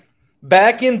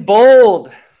Back in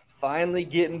bold. Finally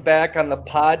getting back on the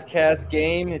podcast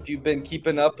game. If you've been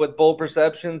keeping up with Bold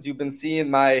Perceptions, you've been seeing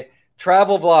my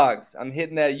travel vlogs. I'm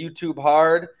hitting that YouTube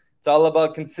hard. It's all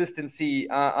about consistency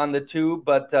on the tube,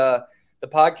 but the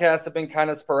podcasts have been kind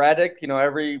of sporadic,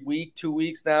 every week, 2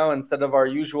 weeks now, instead of our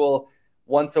usual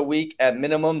once a week at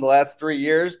minimum the last 3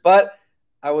 years. But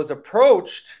I was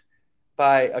approached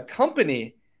by a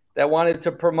company that wanted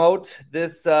to promote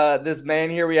this man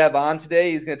here we have on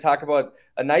today. He's going to talk about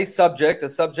a nice subject, a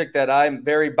subject that I'm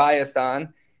very biased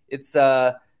on. It's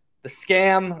the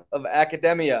scam of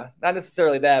academia. Not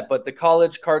necessarily that, but the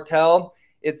college cartel.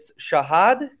 It's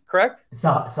Shahad, correct?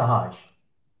 Sahaj.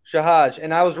 Shahaj.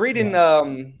 And I was reading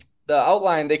Yeah. the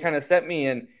outline they kind of sent me,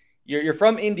 and you're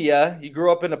from India. You grew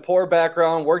up in a poor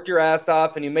background, worked your ass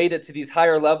off, and you made it to these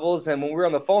higher levels. And when we were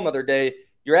on the phone the other day,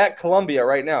 you're at Columbia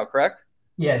right now, correct?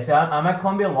 Yeah, so I'm at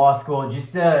Columbia Law School.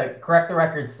 Just to correct the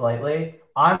record slightly,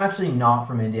 I'm actually not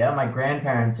from India. My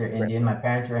grandparents are Right. Indian. My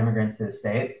parents are immigrants to the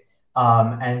States.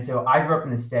 And so I grew up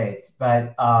in the States.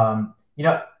 But,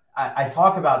 I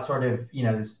talk about sort of,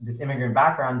 this immigrant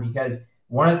background because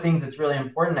one of the things that's really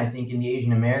important, I think, in the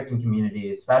Asian American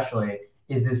community, especially,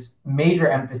 is this major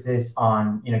emphasis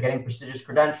on, getting prestigious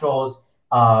credentials,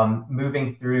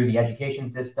 moving through the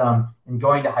education system, and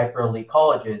going to hyper elite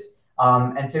colleges.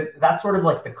 And so that's sort of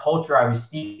like the culture I was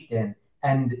steeped in.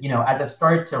 And, as I've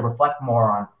started to reflect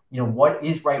more on, what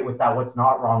is right with that, what's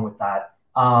not wrong with that,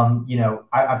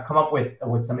 I've come up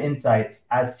with some insights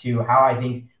as to how I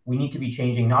think we need to be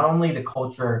changing not only the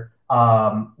culture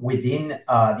within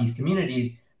these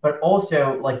communities, but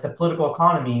also like the political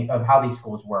economy of how these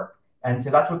schools work. And so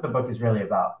that's what the book is really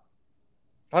about.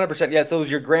 100%. Yeah. So it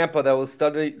was your grandpa that was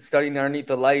studying underneath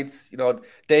the lights,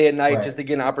 day and night Right. just to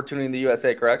get an opportunity in the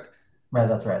USA, correct? Right.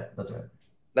 That's right. That's right.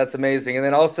 That's amazing. And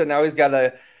then all of a sudden now he's got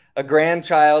a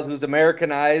grandchild who's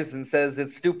Americanized and says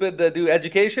it's stupid to do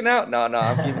education now. No, no,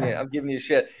 I'm giving you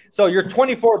shit. So you're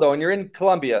 24 though, and you're in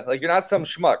Columbia. Like you're not some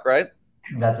schmuck, right?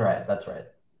 That's right. That's right.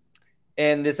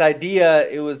 And this idea,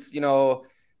 it was,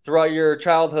 throughout your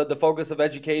childhood, the focus of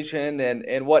education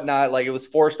and whatnot, like it was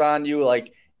forced on you,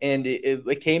 like, and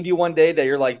it came to you one day that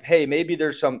you're like, hey, maybe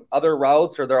there's some other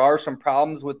routes or there are some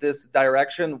problems with this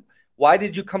direction. Why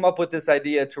did you come up with this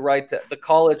idea to write the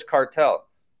college cartel?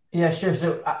 Yeah, sure.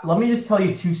 So let me just tell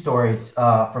you two stories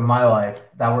from my life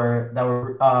that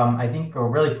were I think were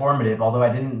really formative, although I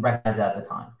didn't recognize it at the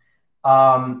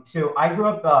time. So I grew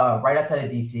up right outside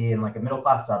of DC in like a middle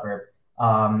class suburb.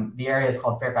 The area is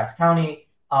called Fairfax County,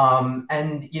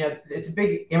 and it's a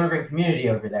big immigrant community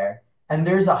over there. And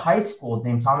there's a high school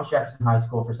named Thomas Jefferson High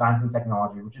School for Science and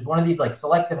Technology, which is one of these like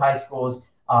selective high schools.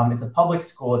 It's a public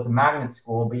school, it's a magnet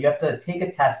school, but you have to take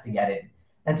a test to get in.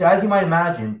 And so, as you might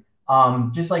imagine,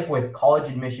 just like with college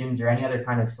admissions or any other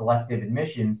kind of selective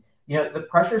admissions, the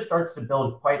pressure starts to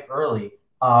build quite early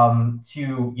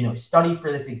to study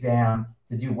for this exam,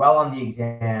 to do well on the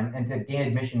exam, and to gain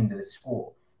admission into the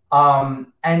school.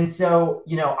 And so,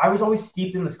 I was always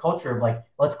steeped in this culture of like,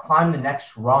 let's climb the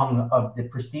next rung of the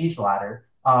prestige ladder.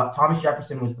 Thomas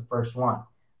Jefferson was the first one.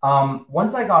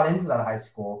 Once I got into that high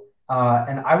school,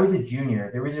 and I was a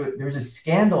junior, there was a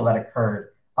scandal that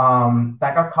occurred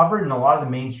that got covered in a lot of the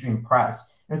mainstream press.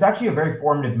 It was actually a very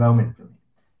formative moment for me.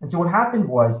 And so what happened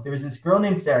was there was this girl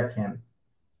named Sarah Kim,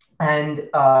 and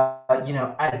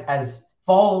as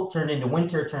fall turned into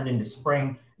winter, turned into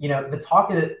spring, the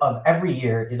talk of every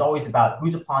year is always about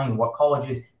who's applying to what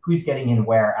colleges, who's getting in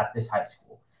where at this high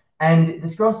school. And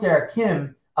this girl, Sarah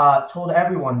Kim, told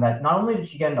everyone that not only did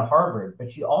she get into Harvard, but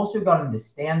she also got into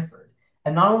Stanford.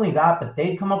 And not only that, but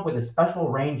they'd come up with a special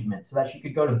arrangement so that she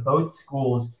could go to both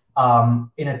schools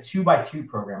in a 2-by-2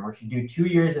 program where she'd do 2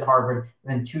 years at Harvard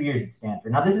and then 2 years at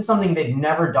Stanford. Now, this is something they'd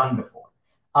never done before.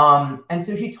 And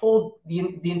so she told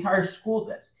the entire school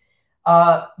this.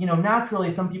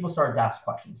 Naturally, some people started to ask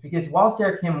questions because while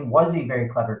Sarah Kim was a very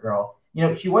clever girl,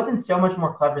 she wasn't so much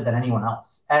more clever than anyone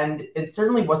else. And it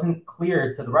certainly wasn't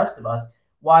clear to the rest of us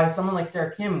why someone like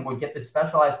Sarah Kim would get this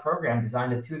specialized program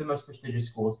designed at two of the most prestigious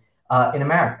schools in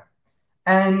America.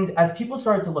 And as people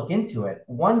started to look into it,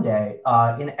 one day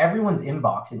in everyone's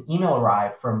inbox, an email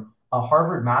arrived from a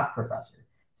Harvard math professor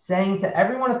saying to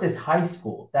everyone at this high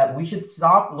school that we should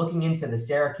stop looking into the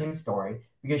Sarah Kim story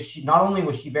because she not only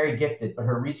was she very gifted, but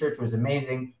her research was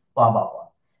amazing, blah, blah,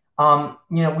 blah.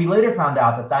 We later found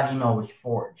out that that email was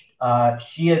forged.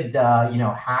 She had,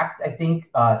 hacked, I think,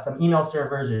 some email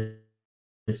servers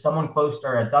or someone close to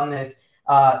her had done this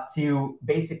to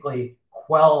basically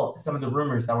quell some of the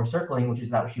rumors that were circling, which is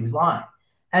that she was lying.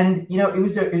 And it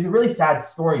was a really sad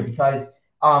story because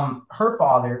her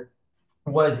father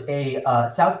was a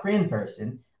South Korean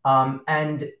person,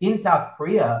 And in South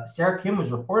Korea, Sarah Kim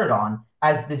was reported on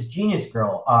as this genius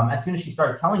girl. As soon as she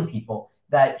started telling people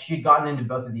that she had gotten into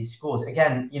both of these schools,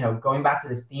 again, going back to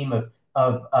this theme of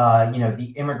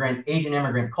the Asian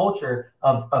immigrant culture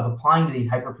of applying to these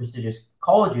hyper prestigious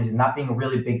colleges and that being a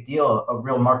really big deal, a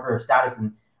real marker of status.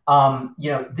 And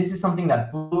this is something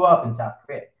that blew up in South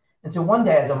Korea. And so one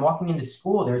day, as I'm walking into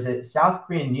school, there's a South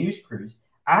Korean news cruise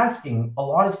asking a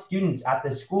lot of students at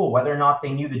this school whether or not they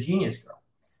knew the genius girl.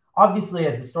 Obviously,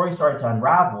 as the story started to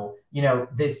unravel,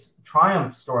 this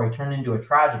triumph story turned into a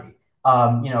tragedy.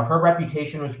 Her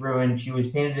reputation was ruined. She was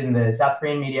painted in the South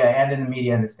Korean media and in the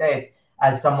media in the States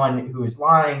as someone who was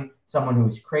lying, someone who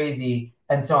was crazy,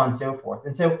 and so on and so forth.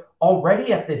 And so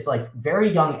already at this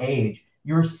very young age,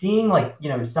 you're seeing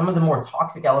some of the more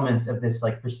toxic elements of this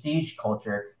prestige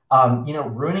culture,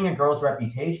 ruining a girl's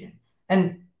reputation.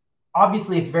 And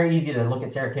obviously, it's very easy to look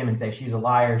at Sarah Kim and say she's a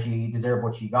liar, she deserved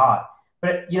what she got.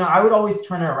 But I would always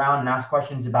turn it around and ask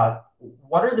questions about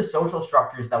what are the social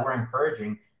structures that we're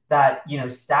encouraging that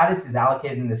status is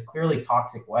allocated in this clearly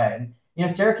toxic way.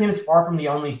 And Sarah Kim is far from the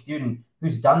only student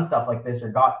who's done stuff like this or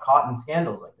got caught in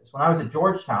scandals like this. When I was at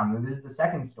Georgetown, this is the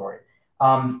second story.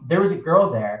 There was a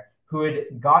girl there who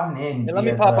had gotten in. And let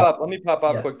me pop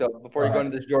up quick though before you go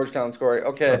into this Georgetown story.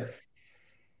 Okay. Sure.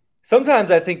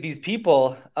 Sometimes I think these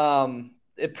people,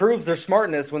 it proves their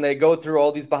smartness when they go through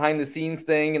all these behind the scenes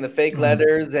thing and the fake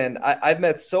letters. And I've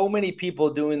met so many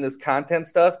people doing this content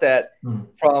stuff that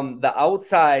from the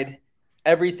outside,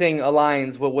 everything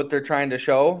aligns with what they're trying to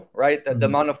show, right? The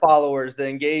amount of followers, the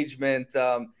engagement,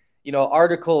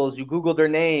 articles, you Google their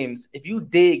names. If you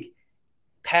dig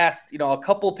past, a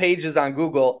couple pages on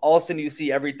Google, all of a sudden you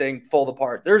see everything fall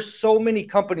apart. There's so many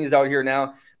companies out here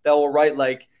now that will write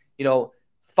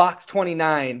Fox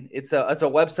 29. It's a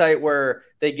website where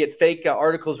they get fake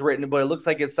articles written, but it looks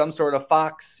like it's some sort of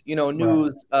Fox,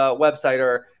 news website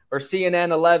or CNN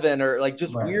 11 or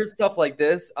weird stuff like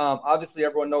this. Obviously,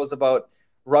 everyone knows about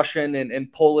Russian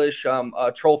and Polish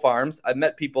troll farms. I've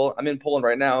met people. I'm in Poland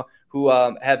right now who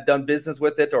have done business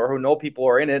with it or who know people who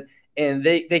are in it, and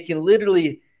they can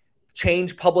literally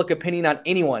change public opinion on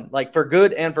anyone, for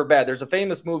good and for bad. There's a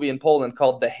famous movie in Poland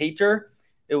called The Hater.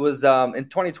 It was in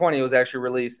 2020. It was actually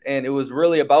released, and it was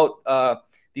really about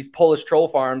these Polish troll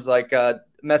farms,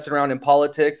 messing around in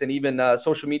politics and even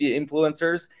social media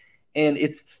influencers. And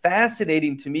it's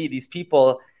fascinating to me. These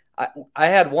people, I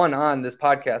had one on this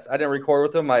podcast. I didn't record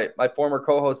with them. My former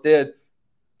co-host did.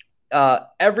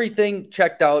 Everything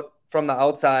checked out from the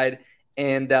outside,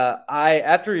 and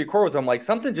after we record with him,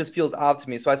 something just feels off to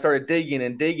me. So I started digging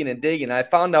and digging and digging. I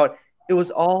found out it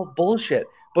was all bullshit.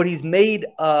 But he's made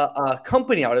a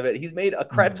company out of it. He's made a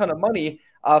crap ton of money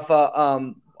off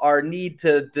our need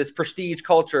to this prestige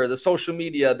culture, the social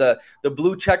media, the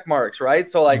blue check marks, right?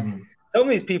 So some of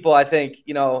these people, I think,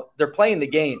 they're playing the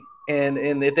game, and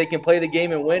if they can play the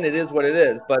game and win, it is what it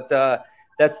is. But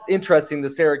that's interesting. The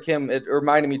Sarah Kim, it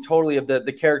reminded me totally of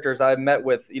the characters I've met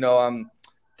with,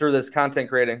 through this content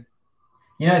creating.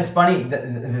 It's funny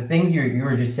the things you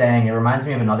were just saying. It reminds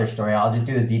me of another story. I'll just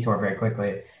do this detour very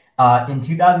quickly. In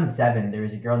 2007, there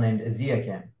was a girl named Azia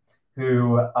Kim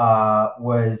who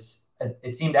was,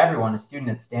 it seemed to everyone, a student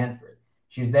at Stanford.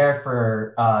 She was there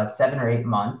for 7 or 8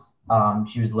 months.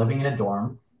 She was living in a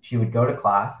dorm. She would go to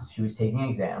class. She was taking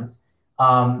exams.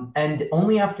 And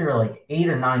only after 8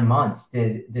 or 9 months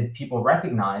did people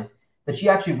recognize that she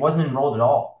actually wasn't enrolled at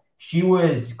all. She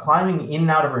was climbing in and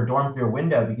out of her dorm through a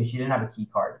window because she didn't have a key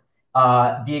card.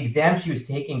 The exam she was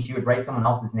taking, she would write someone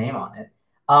else's name on it.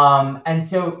 And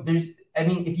so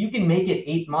if you can make it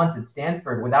 8 months at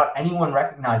Stanford without anyone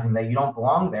recognizing that you don't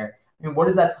belong there, what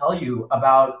does that tell you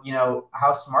about,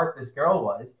 how smart this girl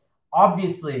was?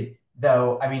 Obviously,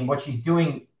 though, what she's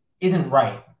doing isn't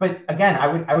right. But again,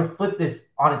 I would flip this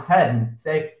on its head and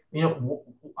say,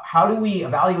 how do we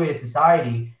evaluate a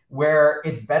society where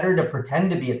it's better to pretend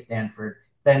to be at Stanford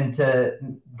than to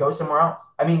go somewhere else?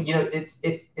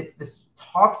 It's this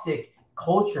toxic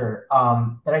culture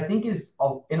that I think is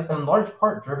in large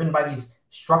part driven by these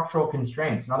structural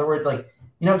constraints. In other words,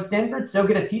 Stanford's so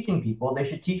good at teaching people, they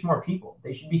should teach more people.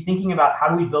 They should be thinking about how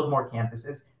do we build more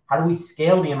campuses? How do we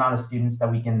scale the amount of students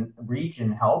that we can reach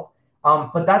and help?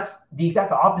 But that's the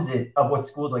exact opposite of what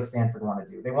schools like Stanford want to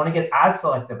do. They want to get as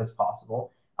selective as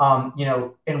possible.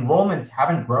 Enrollments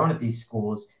haven't grown at these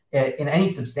schools in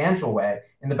any substantial way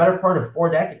in the better part of 4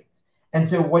 decades. And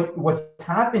so what's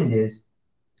happened is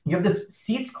you have this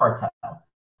seats cartel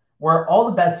where all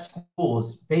the best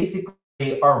schools basically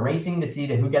are racing to see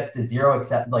who gets to a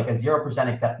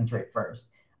 0% acceptance rate first.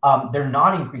 They're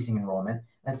not increasing enrollment.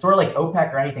 And sort of like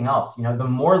OPEC or anything else, the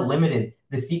more limited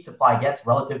the seat supply gets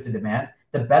relative to demand,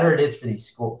 the better it is for these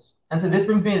schools. And so this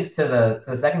brings me to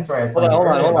the second story I was telling you Hold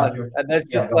on, earlier hold about on. George. And that's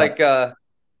Yeah, just go ahead. like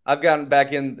I've gotten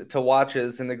back into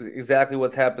watches and exactly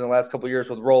what's happened the last couple of years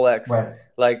with Rolex. Right.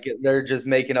 Like they're just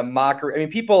making a mockery. I mean,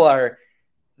 people are.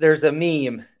 There's a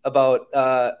meme about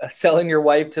selling your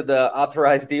wife to the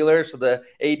authorized dealer, so the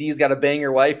AD's got to bang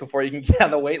your wife before you can get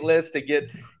on the wait list to get.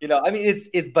 I mean,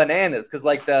 it's bananas because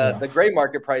like the Yeah. the gray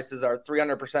market prices are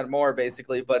 300% more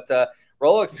basically, but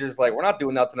Rolex is just like we're not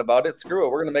doing nothing about it. Screw it,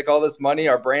 we're gonna make all this money.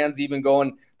 Our brand's even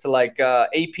going to like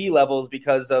AP levels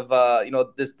because of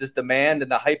this demand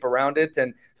and the hype around it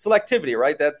and selectivity,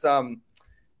 right? That's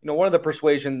one of the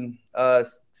persuasion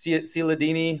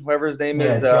Cialdini, whatever his name Yeah,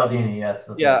 is. Cialdini, yes,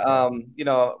 that's Yeah, right.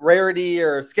 Yeah. rarity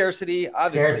or scarcity,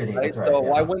 obviously, Scarcity, right? that's right. So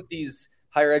why Yeah. wouldn't these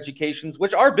higher educations,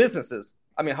 which are businesses?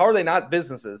 I mean, how are they not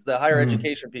businesses? The higher Mm-hmm.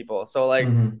 education people. So like,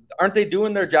 Mm-hmm. aren't they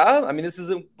doing their job? I mean, this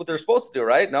isn't what they're supposed to do,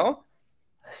 right? No.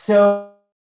 So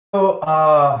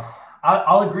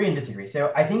I'll agree and disagree.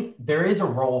 So I think there is a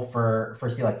role for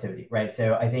selectivity, right?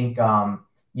 So I think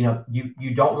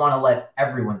you don't want to let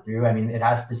everyone through. I mean, it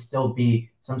has to still be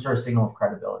some sort of signal of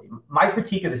credibility. My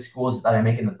critique of the schools that I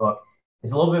make in the book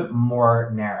is a little bit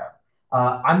more narrow.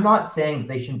 I'm not saying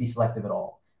they shouldn't be selective at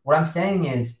all. What I'm saying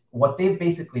is what they've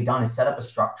basically done is set up a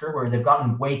structure where they've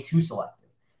gotten way too selective.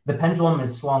 The pendulum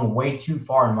has swung way too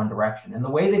far in one direction, and the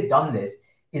way they've done this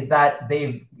is that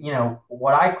they've,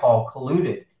 what I call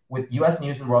colluded with US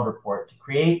News and World Report to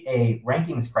create a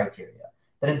rankings criteria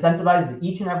that incentivizes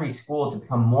each and every school to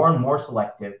become more and more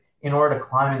selective in order to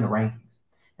climb in the rankings.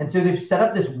 And so they've set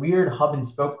up this weird hub and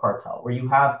spoke cartel where you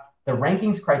have the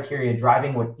rankings criteria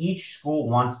driving what each school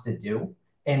wants to do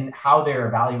and how they're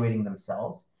evaluating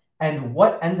themselves. And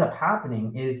what ends up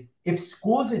happening is if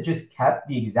schools had just kept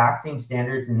the exact same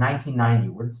standards in 1990,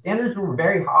 where the standards were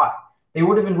very high, they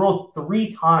would have enrolled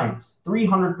 3 times,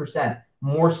 300%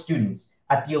 more students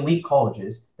at the elite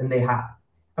colleges than they have.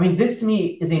 I mean, this to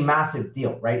me is a massive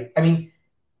deal, right? I mean,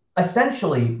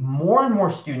 essentially, more and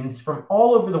more students from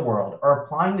all over the world are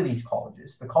applying to these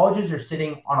colleges. The colleges are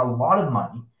sitting on a lot of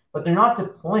money, but they're not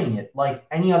deploying it like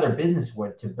any other business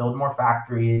would to build more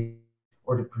factories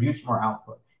or to produce more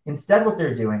output. Instead, what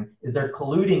they're doing is they're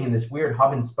colluding in this weird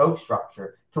hub and spoke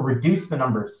structure to reduce the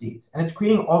number of seats. And it's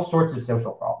creating all sorts of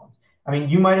social problems. I mean,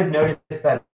 you might have noticed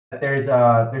that there's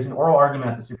an oral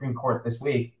argument at the Supreme Court this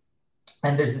week,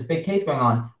 and there's this big case going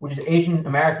on, which is Asian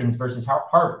Americans versus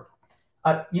Harvard.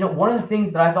 One of the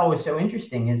things that I thought was so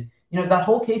interesting is, that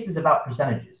whole case is about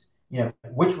percentages.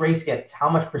 Which race gets how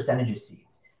much percentage of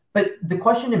seats. But the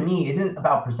question to me isn't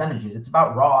about percentages; it's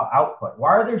about raw output. Why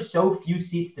are there so few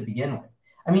seats to begin with?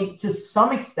 I mean, to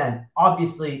some extent,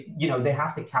 obviously, they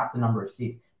have to cap the number of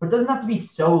seats, but it doesn't have to be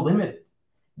so limited.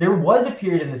 There was a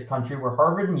period in this country where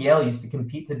Harvard and Yale used to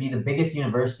compete to be the biggest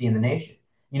university in the nation.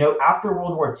 After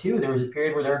World War II, there was a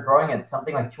period where they were growing at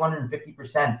something like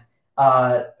 250%.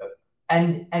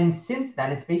 And since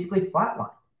then, it's basically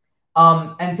flatlined.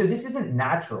 And so this isn't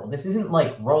natural. This isn't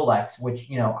like Rolex, which,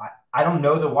 I don't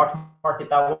know the watch market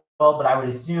that well, but I would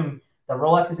assume that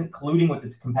Rolex isn't colluding with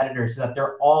its competitors so that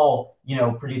they're all,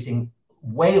 producing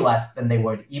way less than they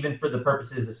would, even for the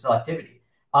purposes of selectivity.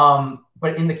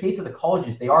 But in the case of the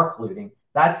colleges, they are colluding.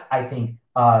 That's, I think,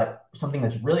 something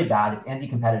that's really bad. It's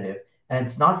anti-competitive, and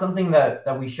it's not something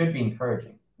that we should be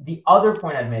encouraging. The other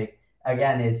point I'd make,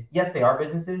 again, is yes, they are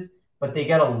businesses, but they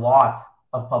get a lot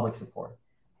of public support,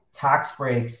 tax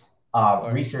breaks,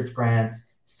 research grants,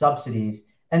 subsidies.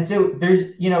 And so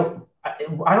there's,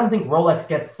 I don't think Rolex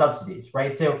gets subsidies,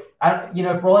 right? So,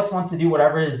 if Rolex wants to do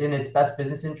whatever is in its best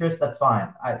business interest, that's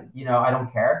fine. I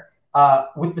don't care.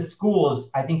 With the schools,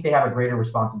 I think they have a greater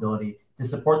responsibility to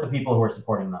support the people who are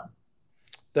supporting them.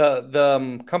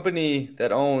 The company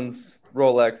that owns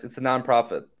Rolex, it's a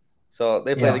nonprofit, so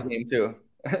they play the Yeah, game too.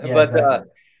 yeah, But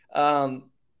exactly. um,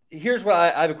 here's what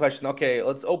I have a question. Okay,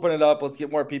 let's open it up. Let's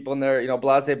get more people in there.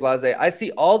 Blase, blase. I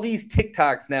see all these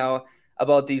TikToks now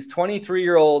about these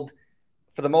 23-year-old,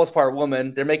 for the most part,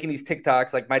 women. They're making these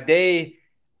TikToks like my day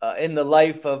in the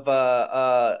life of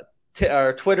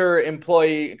our Twitter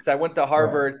employee because I went to Right.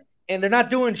 Harvard, and they're not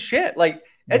doing shit. Like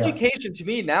Yeah. education to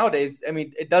me nowadays, I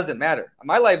mean, it doesn't matter.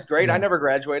 My life's great. I Yeah. never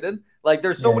graduated. Like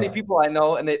there's so Yeah. many Yeah. people I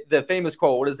know, and the famous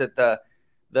quote, what is it? The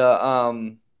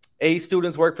A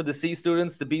students work for the C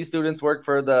students, the B students work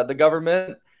for the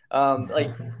government.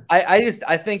 Like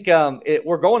I think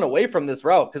we're going away from this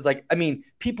route because, like, I mean,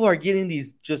 people are getting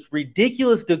these just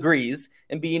ridiculous degrees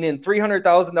and being in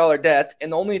 $300,000 debt,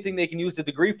 and the only thing they can use the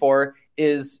degree for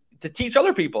is to teach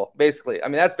other people, basically. I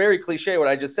mean, that's very cliche what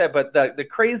I just said, but the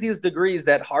craziest degrees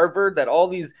that Harvard, that all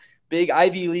these big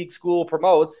Ivy League school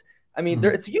promotes, I mean,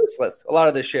 it's useless, a lot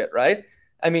of this shit, right?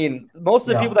 I mean, most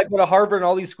of the people Yeah. that go to Harvard and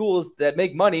all these schools that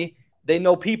make money, they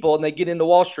know people and they get into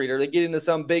Wall Street or they get into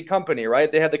some big company,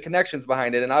 right? They have the connections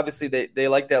behind it. And obviously they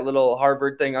like that little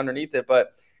Harvard thing underneath it.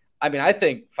 But I mean, I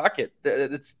think, fuck it.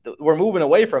 We're moving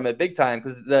away from it big time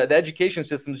because the education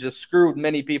system's just screwed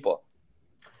many people.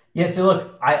 Yeah, so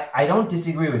look, I don't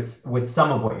disagree with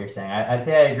some of what you're saying. I'd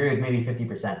say I agree with maybe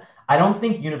 50%. I don't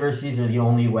think universities are the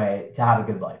only way to have a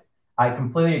good life. I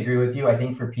completely agree with you. I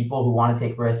think for people who want to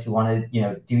take risks, who want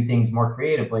to, do things more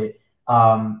creatively,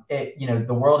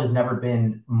 the world has never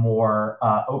been more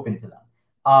open to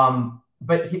them.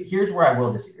 But here's where I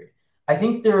will disagree. I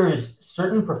think there's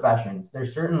certain professions,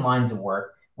 there's certain lines of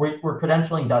work where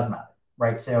credentialing does matter,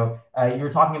 right? So you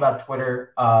were talking about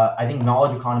Twitter. I think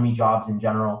knowledge economy jobs in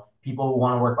general, people who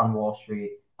want to work on Wall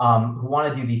Street, who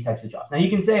want to do these types of jobs. Now you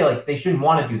can say like they shouldn't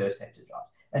want to do those types of jobs,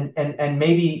 and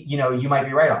maybe you might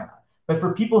be right on that. But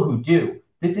for people who do,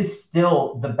 this is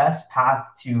still the best path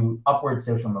to upward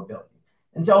social mobility.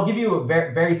 And so I'll give you a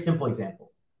very very simple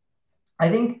example. I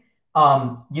think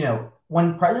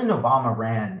when President Obama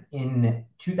ran in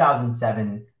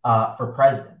 2007 for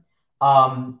president,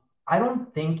 I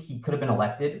don't think he could have been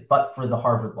elected but for the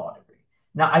Harvard Law degree.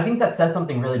 Now, I think that says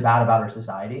something really bad about our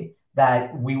society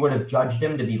that we would have judged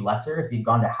him to be lesser if he'd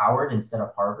gone to Howard instead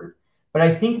of Harvard. But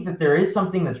I think that there is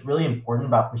something that's really important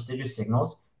about prestigious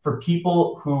signals for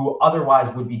people who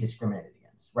otherwise would be discriminated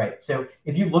against, right? So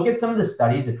if you look at some of the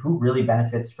studies of who really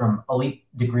benefits from elite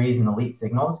degrees and elite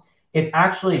signals, it's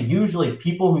actually usually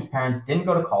people whose parents didn't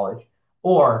go to college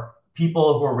or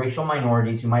people who are racial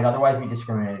minorities who might otherwise be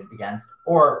discriminated against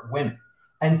or women.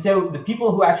 And so the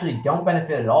people who actually don't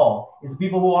benefit at all is the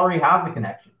people who already have the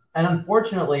connections. And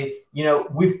unfortunately,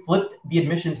 we've flipped the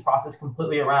admissions process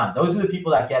completely around. Those are the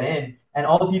people that get in, and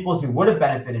all the people who would have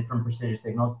benefited from prestigious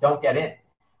signals don't get in.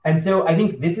 And so I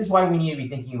think this is why we need to be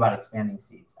thinking about expanding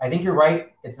seats. I think you're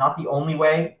right. It's not the only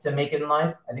way to make it in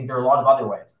life. I think there are a lot of other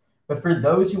ways. But for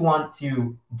those who want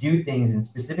to do things in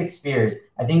specific spheres,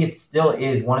 I think it still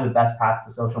is one of the best paths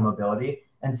to social mobility.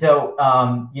 And so,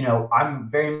 I'm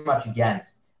very much against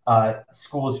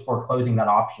schools foreclosing that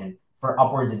option for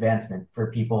upwards advancement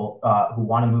for people who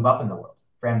want to move up in the world,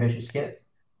 for ambitious kids.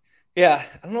 Yeah,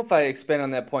 I don't know if I expand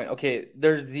on that point. Okay,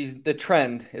 there's the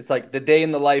trend. It's like the day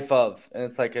in the life of, and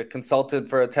it's like a consultant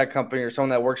for a tech company or someone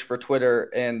that works for Twitter,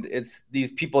 and it's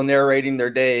these people narrating their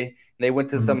day. They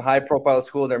went to some Mm-hmm. high profile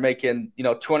school. They're making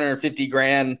 250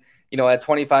 grand, at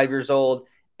 25 years old,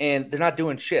 and they're not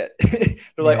doing shit.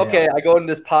 They're like, Yeah, okay, yeah, I go in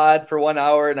this pod for 1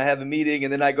 hour and I have a meeting,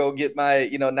 and then I go get my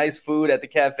nice food at the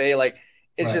cafe. Like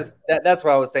it's right. just that's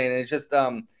what I was saying. And it's just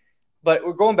but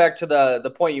we're going back to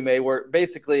the point you made, where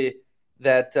basically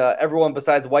that everyone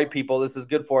besides white people, this is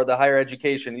good for the higher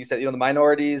education. You said the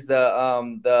minorities,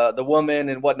 the woman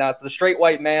and whatnot. So the straight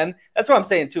white man. That's what I'm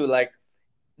saying too. Like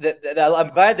that I'm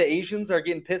glad the Asians are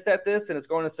getting pissed at this and it's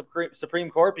going to Supreme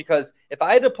Court, because if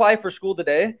I had to apply for school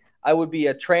today, I would be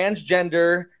a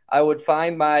transgender. I would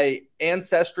find my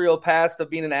ancestral past of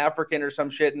being an African or some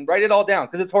shit and write it all down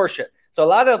because it's horseshit. So a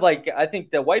lot of I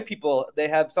think the white people, they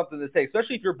have something to say,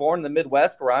 especially if you're born in the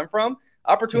Midwest where I'm from.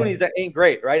 Yeah, Opportunities that ain't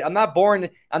great, right? I'm not born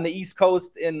on the East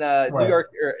Coast in New right.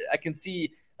 York. Or I can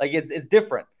see it's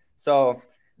different. So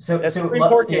So, that so Supreme let,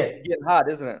 Court case yeah, is getting hot,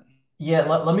 isn't it? yeah.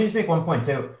 Let me just make one point.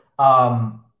 So,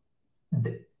 um,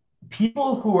 th-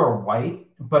 people who are white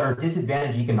but are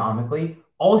disadvantaged economically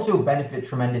also benefit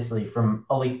tremendously from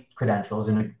elite credentials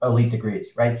and elite degrees,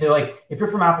 right? So, like, if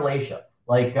you're from Appalachia,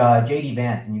 like JD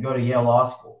Vance, and you go to Yale Law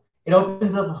School, it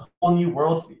opens up a whole new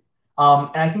world for you.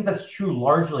 And I think that's true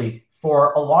largely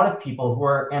for a lot of people who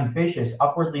are ambitious,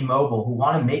 upwardly mobile, who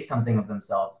want to make something of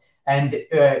themselves, and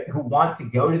who want to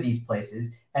go to these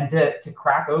places and to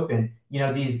crack open,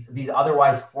 these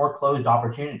otherwise foreclosed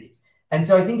opportunities. And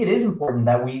so I think it is important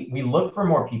that we look for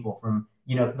more people from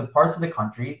the parts of the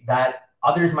country that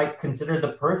others might consider the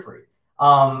periphery.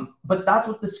 But that's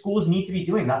what the schools need to be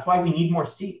doing. That's why we need more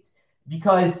seats,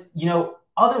 because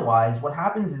otherwise what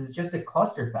happens is it's just a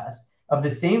clusterfest of the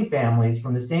same families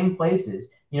from the same places,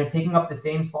 taking up the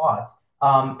same slots,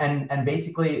 and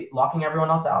basically locking everyone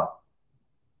else out.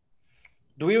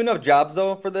 Do we even have jobs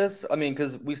though for this? I mean,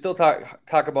 because we still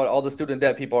talk about all the student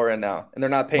debt people are in now, and they're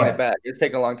not paying it Right. back. It's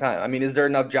taking a long time. I mean, is there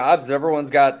enough jobs? Everyone's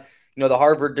got the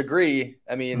Harvard degree.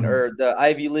 I mean, Mhm. or the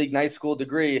Ivy League nice school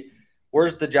degree.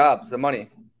 Where's the jobs, the money?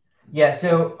 Yeah.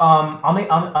 So I'll make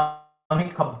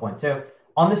a couple points. So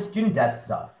on the student debt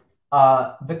stuff,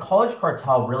 the college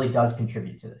cartel really does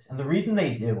contribute to this, and the reason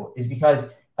they do is because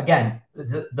again,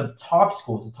 the top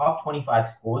schools, the top 25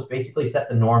 schools, basically set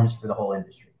the norms for the whole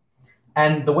industry.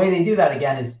 And the way they do that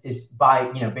again is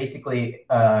by basically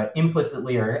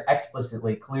implicitly or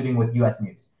explicitly colluding with U.S.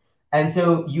 News. And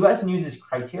so U.S. News's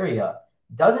criteria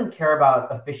doesn't care about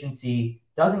efficiency,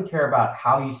 doesn't care about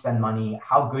how you spend money,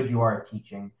 how good you are at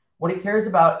teaching. What it cares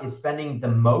about is spending the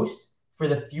most for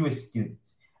the fewest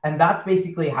students. And that's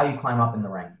basically how you climb up in the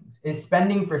rankings, is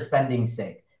spending for spending's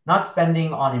sake, not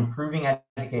spending on improving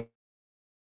education,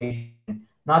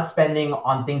 not spending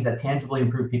on things that tangibly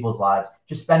improve people's lives,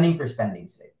 just spending for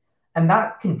spending's sake. And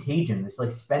that contagion, this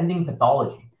like spending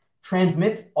pathology,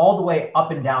 transmits all the way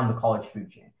up and down the college food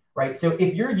chain, right? So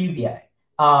if you're UVA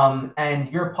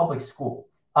and you're a public school,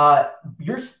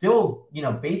 you're still,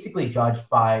 basically judged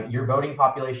by your voting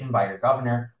population, by your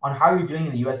governor, on how you're doing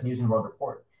in the U.S. News and World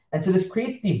Report. And so this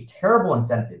creates these terrible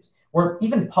incentives where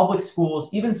even public schools,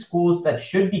 even schools that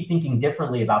should be thinking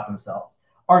differently about themselves,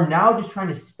 are now just trying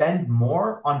to spend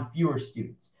more on fewer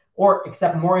students or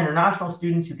accept more international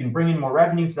students who can bring in more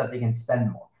revenue so that they can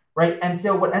spend more, right? And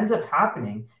so what ends up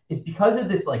happening is because of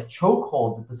this like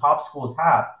chokehold that the top schools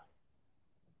have,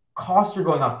 costs are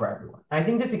going up for everyone. And I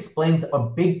think this explains a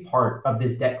big part of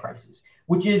this debt crisis,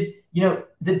 which is,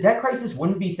 the debt crisis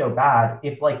wouldn't be so bad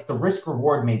if like the risk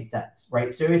reward made sense,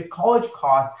 right? So if college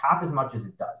costs half as much as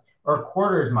it does, or a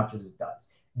quarter as much as it does,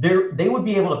 they would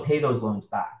be able to pay those loans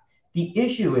back. The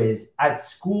issue is at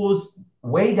schools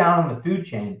way down on the food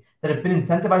chain that have been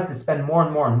incentivized to spend more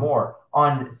and more and more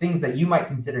on things that you might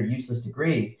consider useless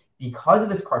degrees because of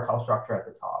this cartel structure at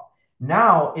the top.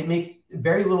 Now it makes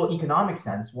very little economic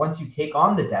sense once you take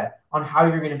on the debt on how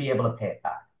you're going to be able to pay it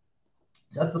back.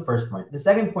 So that's the first point. The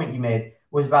second point you made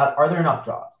was about, are there enough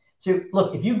jobs? So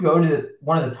look, if you go to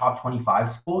one of the top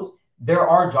 25 schools, there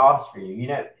are jobs for you.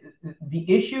 The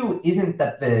issue isn't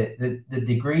that the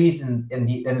degrees and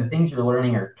the things you're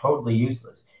learning are totally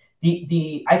useless.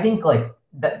 I think like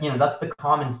that, that's the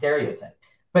common stereotype.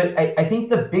 But I think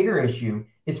the bigger issue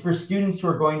is for students who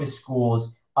are going to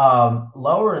schools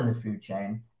lower in the food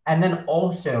chain and then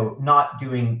also not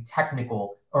doing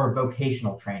technical or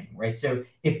vocational training, right? So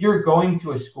if you're going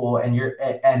to a school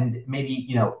and maybe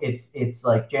it's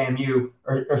like JMU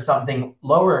or something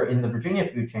lower in the Virginia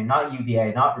food chain, not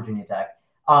UVA, not Virginia Tech,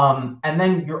 and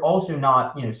then you're also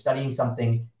not studying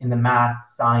something in the math,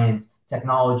 science,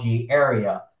 technology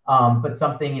area, but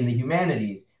something in the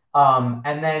humanities,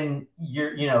 and then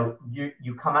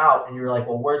you come out and you're like,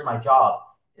 well, where's my job?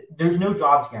 There's no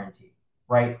jobs guarantee,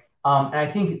 right? And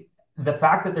I think the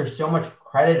fact that there's so much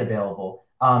credit available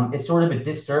is sort of a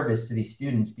disservice to these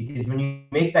students, because when you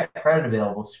make that credit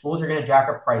available, schools are going to jack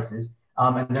up prices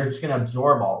and they're just going to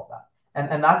absorb all of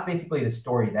that. And that's basically the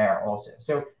story there also.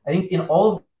 So I think in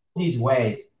all of these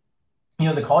ways,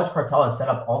 the college cartel has set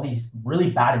up all these really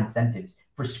bad incentives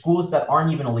for schools that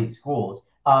aren't even elite schools.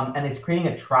 And it's creating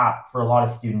a trap for a lot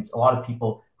of students, a lot of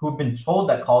people who've been told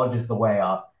that college is the way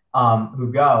up,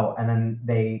 who go and then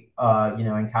they,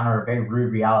 encounter a very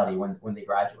rude reality when they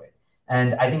graduate.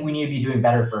 And I think we need to be doing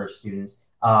better for our students.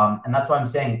 And that's why I'm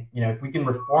saying, if we can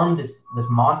reform this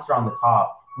monster on the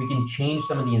top, we can change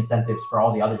some of the incentives for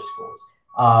all the other schools.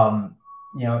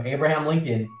 Abraham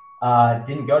Lincoln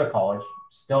didn't go to college,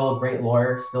 still a great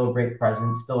lawyer, still a great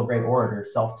president, still a great orator,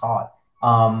 self-taught.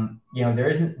 There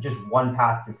isn't just one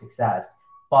path to success,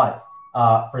 but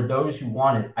for those who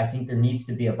want it, I think there needs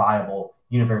to be a viable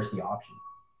university option.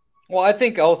 Well, I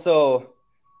think also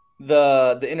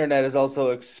the internet has also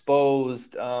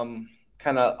exposed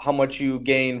kind of how much you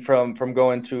gain from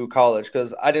going to college,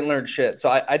 because I didn't learn shit. So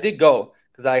I did go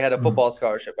because I had a football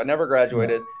scholarship. I never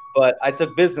graduated, but I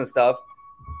took business stuff.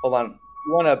 Hold on.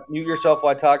 You want to mute yourself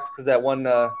while I talk, because that one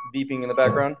beeping in the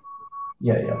background?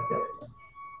 Yeah.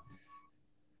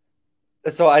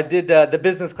 So I did the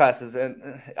business classes,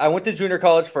 and I went to junior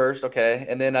college first, okay,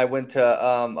 and then I went to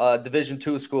a Division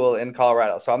II school in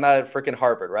Colorado. So I'm not at freaking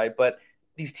Harvard, right? But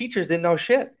these teachers didn't know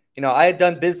shit. I had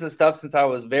done business stuff since I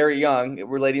was very young,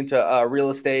 relating to real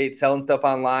estate, selling stuff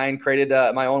online, created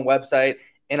my own website,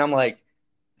 and I'm like,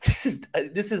 this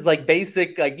is like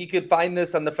basic. Like, you could find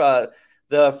this on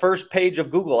the first page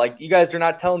of Google. Like, you guys are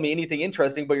not telling me anything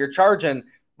interesting, but you're charging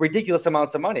ridiculous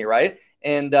amounts of money, right?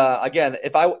 And again,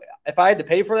 if I had to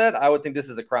pay for that, I would think this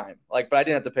is a crime. But I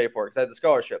didn't have to pay for it because I had the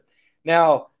scholarship.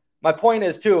 Now, my point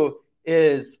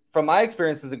is from my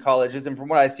experiences in colleges and from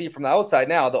what I see from the outside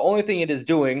now, the only thing it is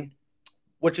doing,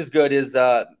 which is good, is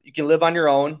you can live on your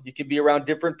own. You can be around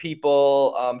different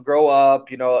people, grow up,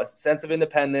 a sense of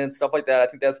independence, stuff like that. I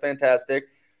think that's fantastic.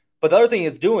 But the other thing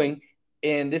it's doing,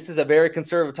 and this is a very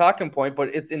conservative talking point,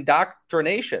 but it's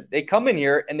indoctrination. They come in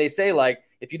here and they say, like,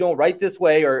 if you don't write this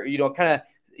way, or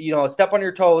step on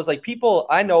your toes, like people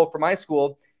I know from my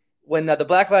school, when the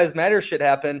Black Lives Matter shit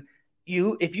happened,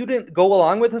 if you didn't go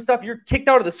along with the stuff, you're kicked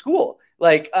out of the school.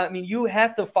 Like, I mean, you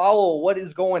have to follow what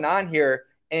is going on here.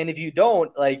 And if you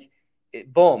don't, like,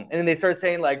 boom. And then they start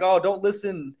saying like, oh, don't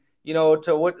listen,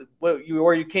 to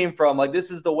where you came from. Like, this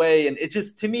is the way. And it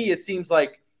just, to me, it seems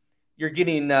like you're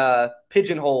getting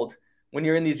pigeonholed when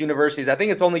you're in these universities. I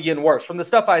think it's only getting worse from the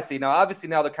stuff I see. Now, obviously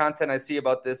now the content I see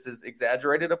about this is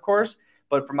exaggerated, of course,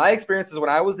 but from my experiences when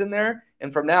I was in there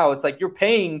and from now, it's like you're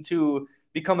paying to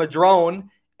become a drone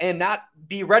and not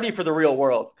be ready for the real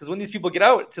world. Because when these people get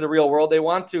out to the real world, they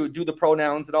want to do the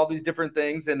pronouns and all these different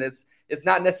things. And it's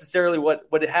not necessarily what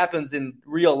it happens in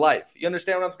real life. You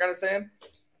understand what I'm kind of saying?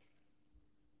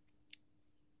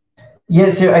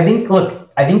 Yeah, so I think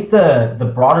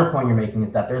the broader point you're making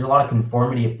is that there's a lot of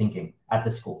conformity of thinking at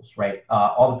the schools, right?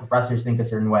 All the professors think a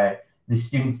certain way, the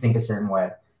students think a certain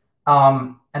way.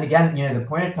 And again, the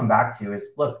point I'd come back to is,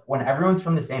 look, when everyone's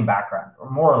from the same background, or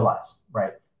more or less,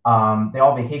 right? They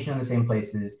all vacation in the same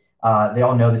places. They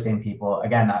all know the same people.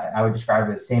 Again, I would describe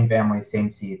it as same families,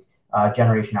 same seats,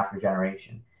 generation after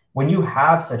generation. When you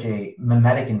have such a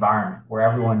mimetic environment where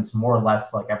everyone's more or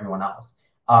less like everyone else,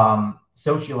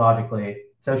 sociologically,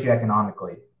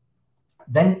 socioeconomically,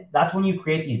 then that's when you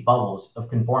create these bubbles of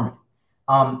conformity.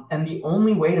 And the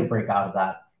only way to break out of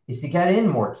that is to get in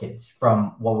more kids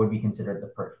from what would be considered the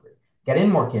periphery, get in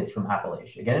more kids from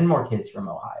Appalachia, get in more kids from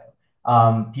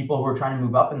Ohio, people who are trying to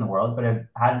move up in the world, but have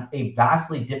had a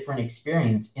vastly different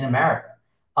experience in America.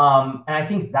 And I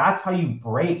think that's how you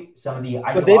break some of the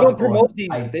ideological. But they don't promote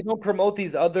these. They don't promote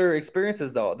these other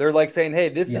experiences, though. They're like saying, "Hey,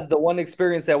 this is the one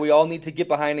experience that we all need to get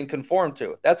behind and conform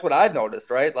to." That's what I've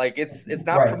noticed, right? Like it's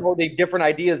not promoting different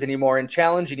ideas anymore and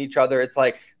challenging each other. It's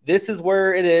like this is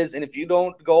where it is, and if you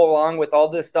don't go along with all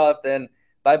this stuff, then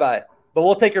bye bye. But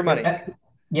we'll take your money.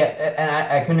 Yeah, and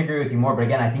I couldn't agree with you more. But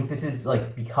again, I think this is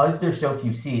like because there's so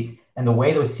few seats, and the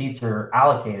way those seats are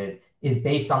allocated is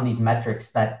based on these metrics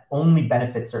that only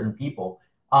benefit certain people.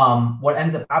 What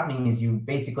ends up happening is you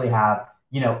basically have,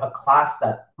 a class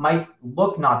that might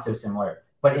look not so similar,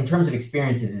 but in terms of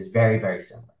experiences is very, very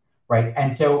similar, right?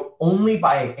 And so only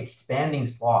by expanding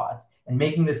slots and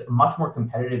making this a much more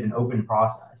competitive and open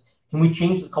process can we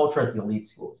change the culture at the elite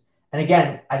schools. And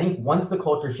again, I think once the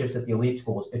culture shifts at the elite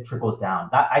schools, it trickles down.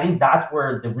 I think that's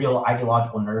where the real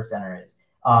ideological nerve center is,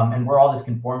 and where all this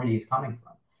conformity is coming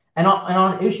from. And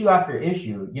on issue after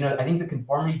issue, I think the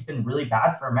conformity has been really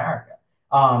bad for America.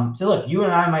 So look, you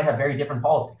and I might have very different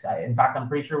politics. In fact, I'm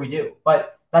pretty sure we do,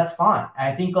 but that's fine.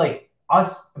 And I think like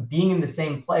us being in the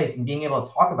same place and being able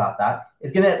to talk about that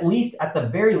is going to at the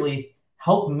very least,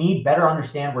 help me better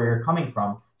understand where you're coming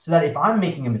from. So that if I'm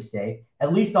making a mistake,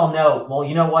 at least I'll know, well,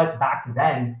 you know what, back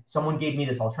then someone gave me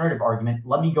this alternative argument.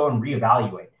 Let me go and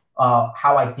reevaluate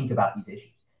how I think about these issues.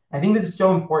 I think this is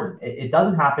so important. It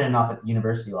doesn't happen enough at the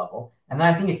university level. And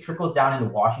then I think it trickles down into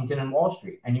Washington and Wall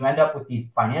Street. And you end up with these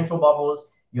financial bubbles.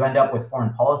 You end up with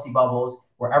foreign policy bubbles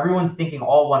where everyone's thinking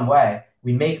all one way.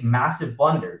 We make massive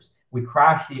blunders. We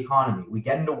crash the economy. We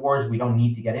get into wars we don't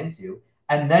need to get into.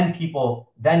 And then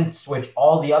people then switch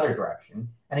all the other direction.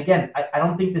 And again, I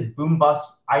don't think this boom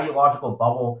bust ideological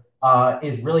bubble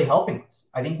is really helping us.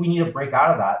 I think we need to break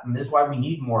out of that. And this is why we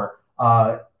need more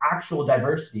actual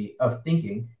diversity of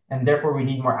thinking. And therefore, we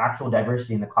need more actual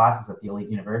diversity in the classes at the elite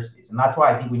universities. And that's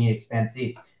why I think we need to expand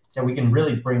seats so we can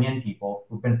really bring in people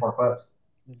who've been foreclosed.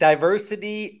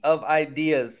 Diversity of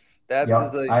ideas. That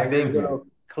is a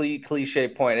big cliche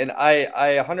point. And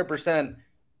I 100%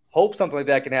 hope something like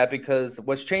that can happen because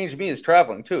what's changed me is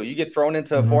traveling too. You get thrown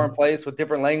into a foreign place with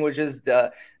different languages,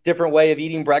 different way of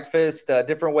eating breakfast,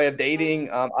 different way of dating.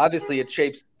 Obviously, it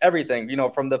shapes everything,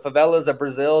 from the favelas of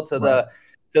Brazil to the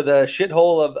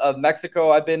shithole of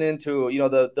Mexico I've been into,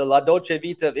 the La Dolce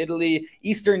Vita of Italy,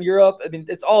 Eastern Europe. I mean,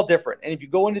 it's all different. And if you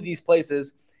go into these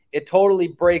places, it totally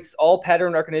breaks all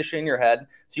pattern recognition in your head.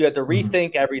 So you have to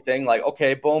rethink everything like,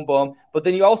 okay, boom, boom. But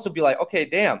then you also be like, okay,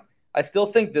 damn, I still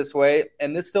think this way,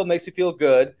 and this still makes me feel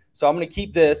good. So I'm going to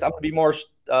keep this. I'm going to be more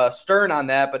stern on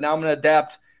that, but now I'm going to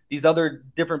adapt these other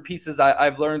different pieces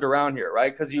I've learned around here,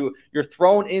 right? Because you're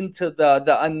thrown into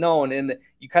the unknown, and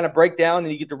you kind of break down,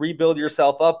 and you get to rebuild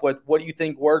yourself up with what you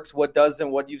think works, what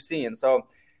doesn't, what you've seen. So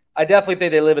I definitely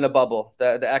think they live in a bubble,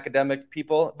 the academic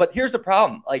people. But here's the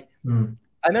problem. Like,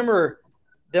 I remember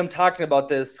them talking about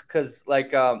this because,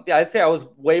 I'd say I was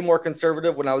way more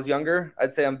conservative when I was younger.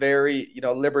 I'd say I'm very,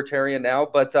 libertarian now.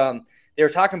 But they were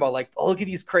talking about look at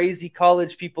these crazy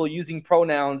college people using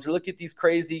pronouns, or look at these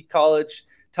crazy college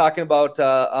talking about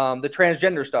the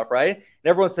transgender stuff, right? And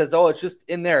everyone says, oh, it's just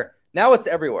in there. Now it's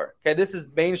everywhere. Okay, this is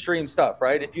mainstream stuff,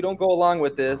 right? If you don't go along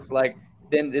with this,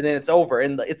 then it's over.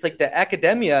 And it's like the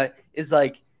academia is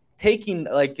taking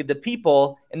like the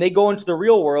people and they go into the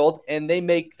real world and they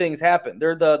make things happen.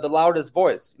 They're the loudest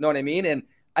voice. You know what I mean? And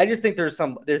I just think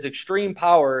there's extreme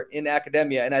power in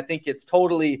academia, and I think it's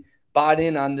totally bought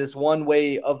in on this one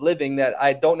way of living that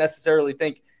I don't necessarily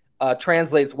think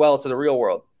translates well to the real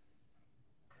world.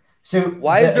 So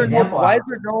Why is the there no example, why is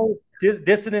there no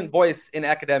dissident voice in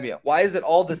academia? Why is it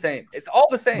all the same? It's all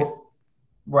the same.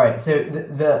 right. So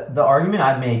the argument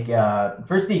I'd make,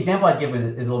 first, the example I'd give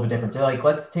is a little bit different. So like,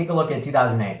 let's take a look at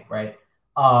 2008, right?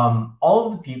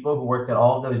 All of the people who worked at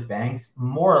all of those banks,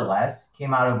 more or less,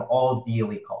 came out of all of the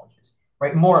elite colleges,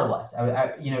 right? More or less.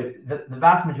 The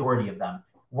vast majority of them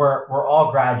were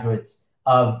all graduates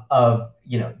of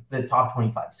the top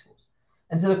 25 schools.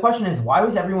 And so the question is, why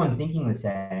was everyone thinking the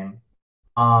same?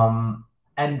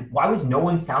 And why was no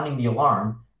one sounding the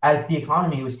alarm as the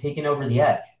economy was taken over the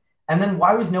edge? And then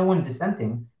why was no one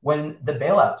dissenting when the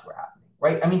bailouts were happening,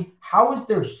 right? I mean, how is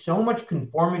there so much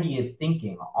conformity of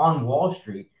thinking on Wall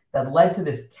Street that led to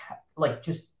this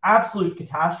just absolute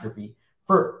catastrophe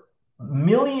for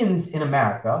millions in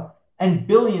America and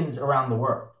billions around the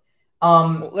world?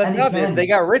 Well, that's obvious. They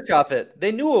got rich off it.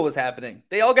 They knew what was happening.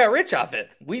 They all got rich off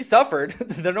it. We suffered,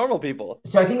 the normal people.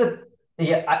 So I think that,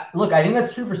 yeah, I think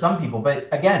that's true for some people. But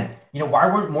again, why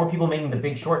weren't more people making the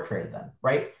big short trade then,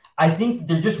 right? I think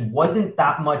there just wasn't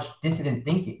that much dissident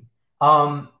thinking.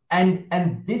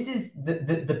 And this is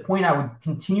the point I would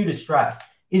continue to stress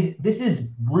is this is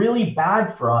really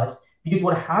bad for us because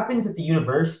what happens at the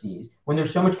universities when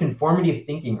there's so much conformity of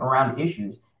thinking around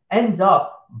issues ends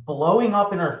up blowing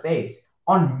up in our face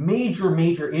on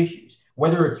major issues,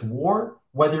 whether it's war,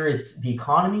 whether it's the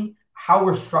economy, how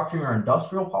we're structuring our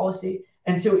industrial policy.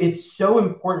 And so it's so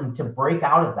important to break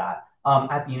out of that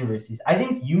at the universities. I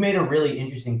think you made a really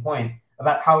interesting point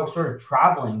about how sort of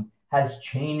traveling has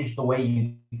changed the way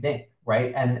you think,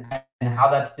 right? And how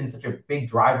that's been such a big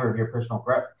driver of your personal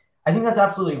growth. I think that's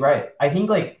absolutely right. I think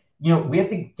we have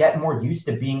to get more used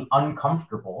to being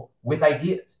uncomfortable with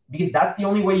ideas because that's the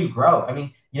only way you grow. I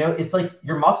mean, it's like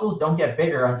your muscles don't get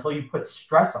bigger until you put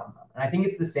stress on them. And I think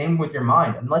it's the same with your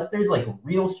mind. Unless there's like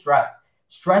real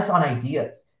stress on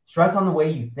ideas, stress on the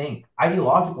way you think,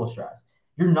 ideological stress,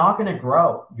 you're not going to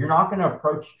grow. You're not going to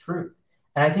approach truth.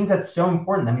 And I think that's so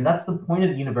important. I mean, that's the point of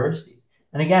the universities.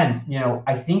 And again,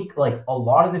 I think like a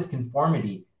lot of this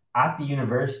conformity at the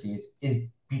universities is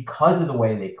because of the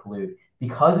way they collude,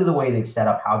 because of the way they've set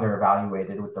up how they're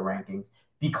evaluated with the rankings,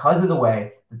 because of the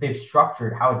way that they've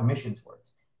structured how admissions works.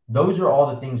 Those are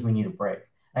all the things we need to break.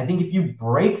 I think if you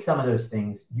break some of those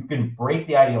things, you can break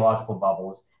the ideological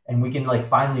bubbles and we can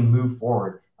finally move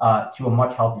forward to a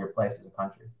much healthier place as a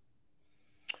country.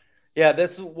 Yeah,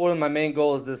 this is one of my main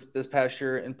goals this past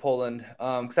year in Poland.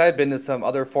 Because I had been to some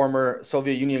other former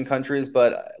Soviet Union countries,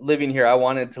 but living here, I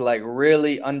wanted to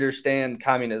really understand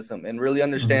communism and really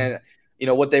understand,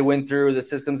 what they went through, the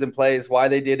systems in place, why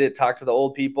they did it, talk to the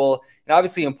old people. And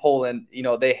obviously in Poland,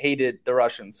 they hated the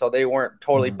Russians, so they weren't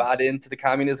totally bought into the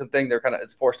communism thing. They're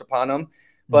it's forced upon them.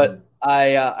 But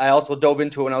I also dove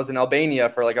into it when I was in Albania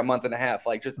for a month and a half,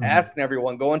 just asking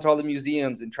everyone, going to all the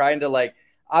museums and trying to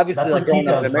obviously that's growing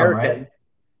up in America. From, right?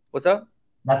 What's up?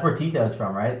 That's where Tito's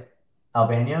from, right?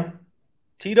 Albania?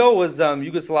 Tito was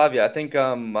Yugoslavia. I think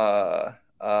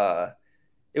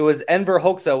it was Enver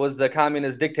Hoxha was the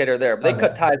communist dictator there. But they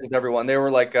cut ties with everyone. They were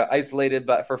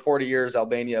isolated for 40 years,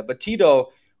 Albania. But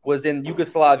Tito was in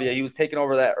Yugoslavia. He was taking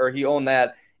over that, or he owned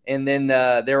that. And then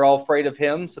they were all afraid of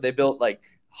him. So they built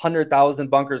 100,000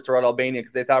 bunkers throughout Albania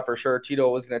because they thought for sure Tito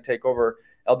was going to take over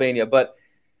Albania. But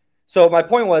so my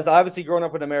point was, obviously, growing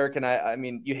up in America, I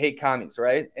mean, you hate commies,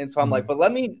 right? And so I'm but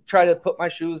let me try to put my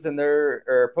shoes in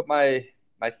put my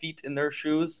feet in their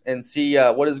shoes and see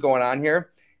what is going on here.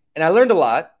 And I learned a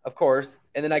lot, of course.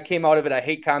 And then I came out of it, I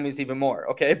hate commies even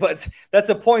more, okay? But that's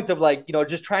a point of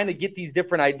just trying to get these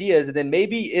different ideas. And then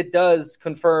maybe it does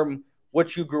confirm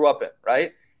what you grew up in,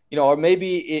 right? Or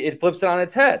maybe it flips it on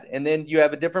its head. And then you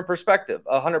have a different perspective,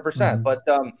 100%. But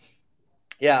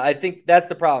yeah, I think that's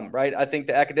the problem, right? I think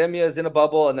the academia is in a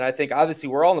bubble, and then I think obviously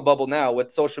we're all in the bubble now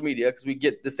with social media because we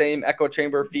get the same echo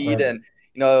chamber feed, right. And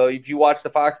if you watch the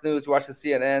Fox News, you watch the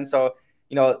CNN, so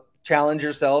challenge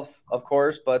yourself, of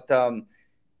course. But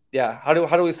yeah, how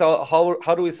do we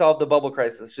solve the bubble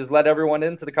crisis? Just let everyone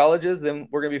into the colleges, then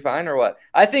we're gonna be fine, or what?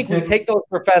 I think we take those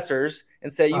professors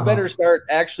and say you better start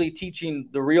actually teaching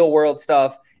the real world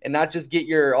stuff and not just get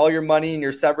all your money and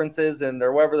your severances and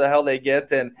or whatever the hell they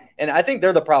get. And I think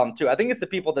they're the problem too. I think it's the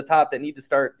people at the top that need to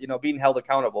start being held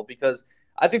accountable because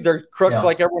I think they're crooks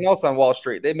like everyone else on Wall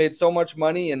Street. They made so much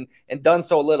money and done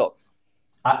so little.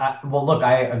 Well, look,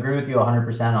 I agree with you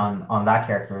 100% on that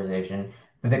characterization.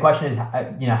 But the question is,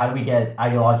 how do we get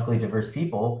ideologically diverse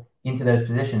people into those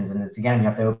positions? And it's, again, you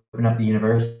have to open up the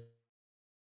university.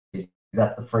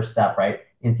 That's the first step, right,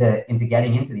 into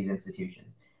getting into these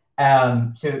institutions.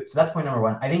 So that's point number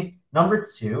one. I think number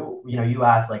two, you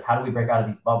asked, like, how do we break out of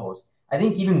these bubbles? I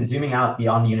think even zooming out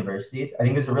beyond the universities, I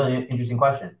think is a really interesting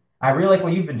question. I really like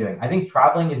what you've been doing. I think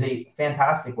traveling is a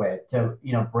fantastic way to,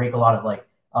 break a lot of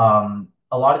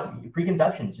a lot of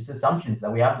preconceptions, just assumptions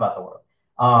that we have about the world.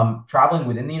 Traveling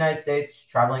within the United States,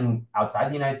 traveling outside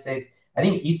the United States. I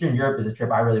think Eastern Europe is a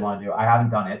trip I really want to do. I haven't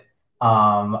done it.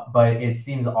 But it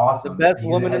seems The awesome best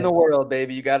because woman in the world,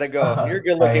 baby. You got to go. You're a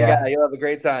good looking guy. yeah, You'll have a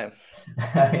great time.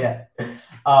 yeah.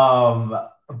 Um,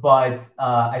 but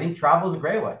I think travel is a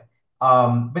great way.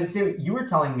 But so you were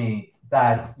telling me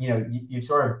that you've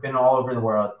sort of been all over the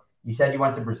world. You said you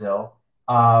went to Brazil.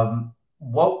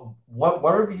 What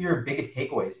have your biggest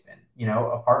takeaways been?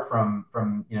 Apart from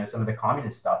some of the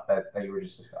communist stuff that you were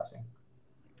just discussing.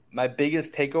 My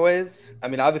biggest takeaways, I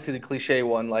mean, obviously the cliche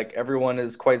one, like everyone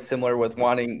is quite similar with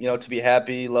wanting, to be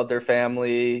happy, love their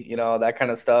family, that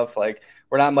kind of stuff. Like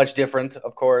we're not much different,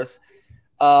 of course.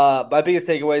 My biggest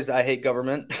takeaways, I hate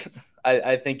government.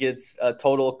 I think it's a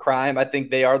total crime. I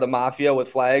think they are the mafia with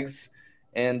flags,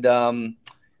 and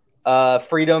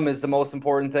freedom is the most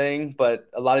important thing, but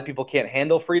a lot of people can't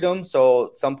handle freedom. So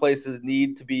some places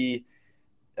need to be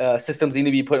systems need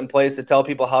to be put in place to tell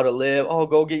people how to live. Oh,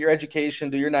 go get your education,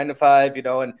 do your 9 to 5,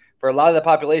 and for a lot of the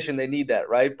population, they need that,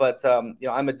 right? But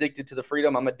I'm addicted to the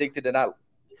freedom. I'm addicted to not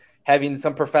having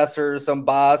some professor, some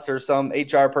boss, or some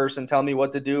HR person tell me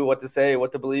what to do, what to say,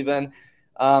 what to believe in.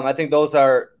 I think those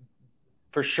are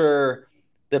for sure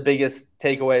the biggest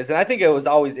takeaways. And I think it was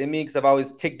always in me because I've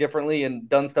always ticked differently and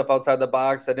done stuff outside the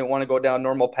box. I didn't want to go down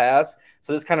normal paths.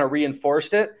 So this kind of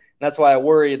reinforced it. And that's why I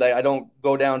worry that I don't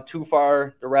go down too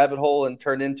far the rabbit hole and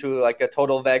turn into like a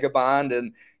total vagabond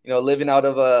and, living out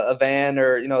of a van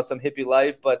or, some hippie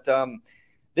life. But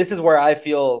this is where I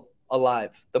feel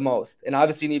alive the most. And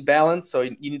obviously you need balance. So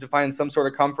you need to find some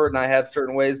sort of comfort. And I have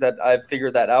certain ways that I've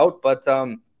figured that out. But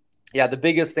the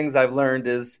biggest things I've learned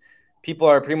is people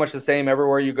are pretty much the same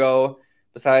everywhere you go,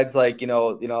 besides like,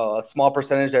 a small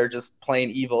percentage that are just plain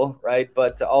evil, right?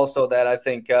 But also that I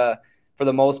think for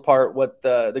the most part, what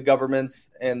the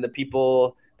governments and the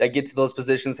people that get to those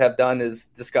positions have done is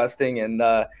disgusting. And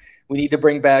we need to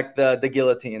bring back the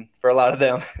guillotine for a lot of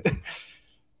them.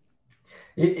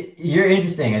 You're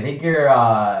interesting. I think you're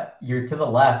to the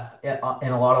left in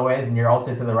a lot of ways, and you're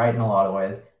also to the right in a lot of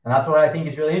ways. And that's what I think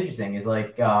is really interesting. Is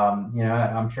like,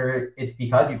 I'm sure it's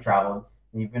because you've traveled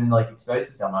and you've been like exposed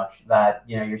to so much that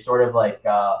you're sort of like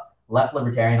left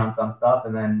libertarian on some stuff,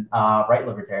 and then right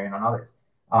libertarian on others.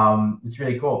 It's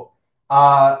really cool.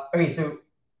 Okay, so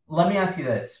let me ask you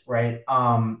this, right?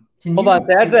 Hold on,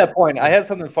 to add to that point, I had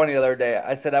something funny the other day.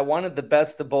 I said I wanted the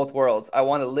best of both worlds. I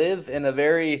want to live in a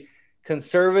very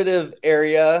conservative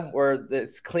area where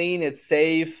it's clean, it's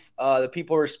safe, the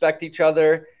people respect each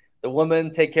other, the women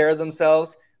take care of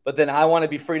themselves, but then I want to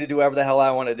be free to do whatever the hell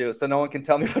I want to do, so no one can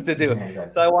tell me what to do. Yeah, exactly.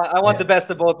 So I want the best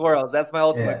of both worlds. That's my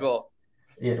ultimate goal.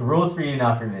 Yeah, rules for you,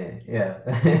 not for me.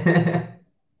 Yeah.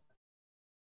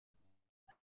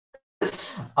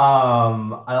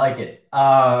 I like it.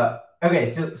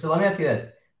 Okay, so let me ask you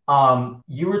this.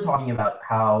 You were talking about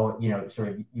how, sort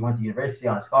of you went to university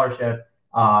on a scholarship,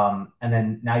 and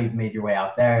then now you've made your way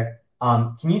out there.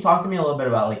 Can you talk to me a little bit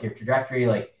about like your trajectory,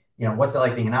 like, what's it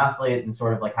like being an athlete, and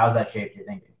sort of like how's that shaped your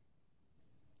thinking?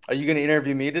 Are you going to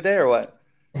interview me today or what?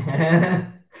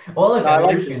 Well, look, I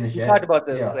like shooting the shit. We talked about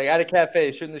this, like at a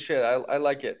cafe, shooting the shit. I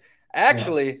like it.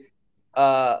 Actually,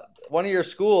 one of your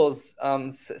schools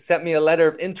sent me a letter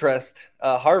of interest,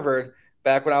 Harvard,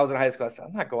 back when I was in high school. I said,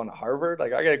 I'm not going to Harvard.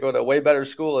 Like, I got to go to a way better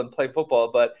school and play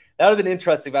football. But that would have been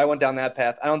interesting if I went down that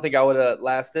path. I don't think I would have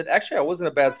lasted. Actually, I wasn't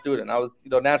a bad student. I was,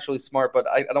 naturally smart, but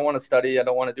I don't want to study. I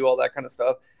don't want to do all that kind of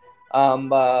stuff.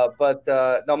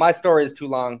 No, my story is too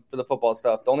long for the football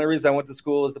stuff. The only reason I went to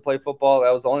school was to play football.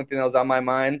 That was the only thing that was on my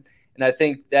mind. And I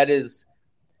think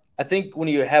when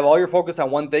you have all your focus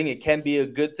on one thing, it can be a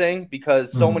good thing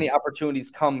because so many opportunities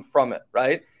come from it,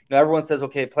 right? Everyone says,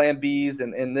 okay, plan Bs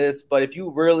and this, but if you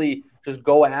really just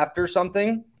go after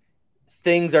something,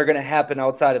 things are going to happen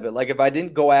outside of it. Like if I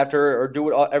didn't go after or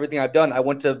do everything I've done, I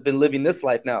wouldn't have been living this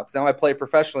life now because now I play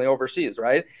professionally overseas,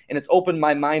 right? And it's opened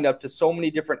my mind up to so many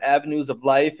different avenues of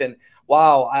life. And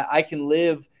wow, I can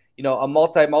live a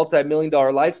multi-million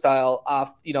dollar lifestyle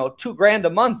off, $2,000 a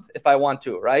month if I want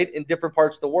to, right? In different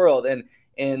parts of the world.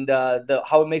 And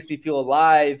how it makes me feel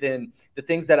alive, and the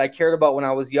things that I cared about when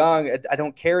I was young, I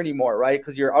don't care anymore, right?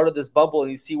 Because you're out of this bubble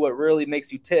and you see what really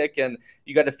makes you tick, and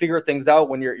you got to figure things out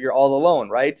when you're all alone,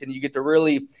 right? And you get to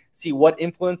really see what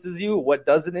influences you, what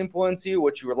doesn't influence you,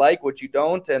 what you like, what you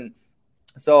don't. And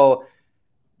so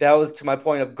that was to my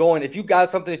point of going, if you got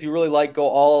something, if you really like, go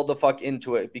all the fuck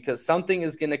into it, because something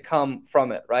is going to come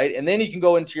from it, right? And then you can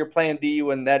go into your plan B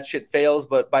when that shit fails,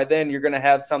 but by then you're going to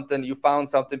have something, you found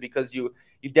something because you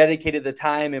dedicated the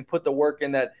time and put the work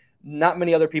in that not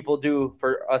many other people do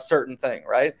for a certain thing,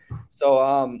 right?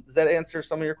 So does that answer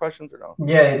some of your questions or no?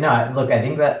 Yeah, no, look, I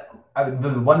think that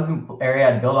the one area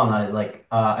I'd build on that is like,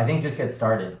 I think just get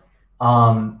started.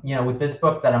 With this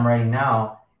book that I'm writing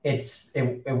now, it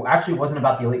actually wasn't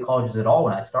about the elite colleges at all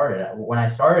when I started. When I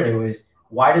started, it was,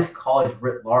 why does college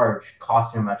writ large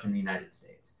cost so much in the United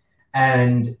States?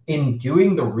 And in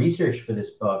doing the research for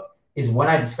this book is when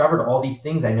I discovered all these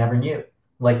things I never knew,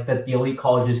 like that the elite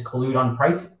colleges collude on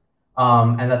pricing,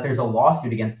 and that there's a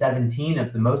lawsuit against 17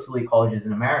 of the most elite colleges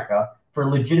in America for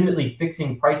legitimately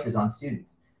fixing prices on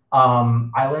students.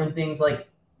 I learned things like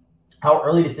how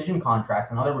early decision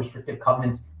contracts and other restrictive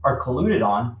covenants are colluded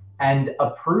on and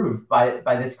approved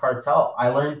by this cartel. I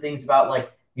learned things about,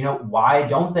 like, why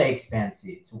don't they expand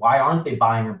seats? Why aren't they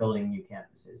buying or building new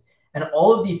campuses? And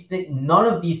all of these things, none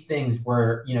of these things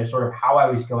were, sort of how I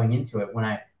was going into it when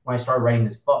I started writing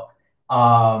this book.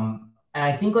 And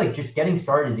I think, like, just getting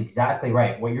started is exactly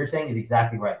right. What you're saying is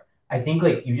exactly right. I think,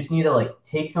 like, you just need to, like,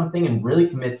 take something and really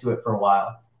commit to it for a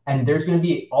while. And there's going to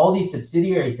be all these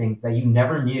subsidiary things that you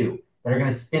never knew that are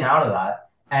going to spin out of that.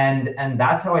 And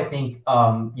that's how I think, a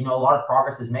lot of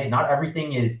progress is made. Not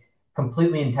everything is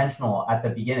completely intentional at the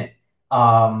beginning.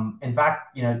 In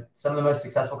fact, some of the most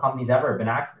successful companies ever have been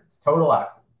accidents, total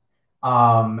accidents.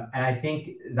 And I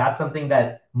think that's something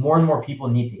that more and more people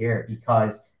need to hear,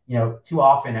 because, too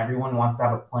often everyone wants to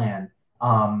have a plan,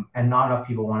 and not enough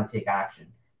people want to take action.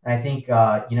 And I think,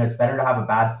 it's better to have a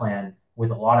bad plan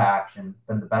with a lot of action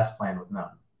than the best plan with none.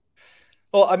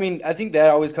 Well, I mean, I think that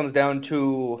always comes down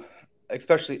to,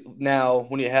 especially now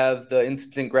when you have the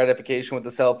instant gratification with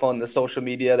the cell phone, the social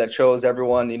media that shows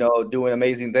everyone, doing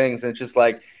amazing things. And it's just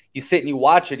like, you sit and you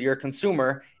watch it, you're a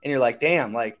consumer, and you're like,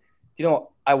 damn, like,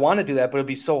 I want to do that, but it'd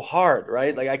be so hard,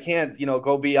 right? Like, I can't,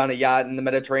 go be on a yacht in the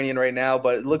Mediterranean right now,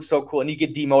 but it looks so cool. And you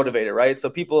get demotivated, right? So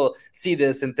people see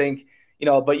this and think,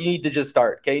 but you need to just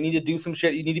start, okay? You need to do some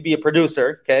shit. You need to be a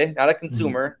producer, okay? Not a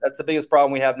consumer. Mm-hmm. That's the biggest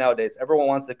problem we have nowadays. Everyone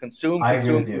wants to consume.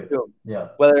 Yeah.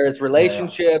 Whether it's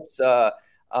relationships, television,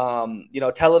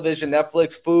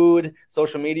 Netflix, food,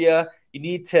 social media. You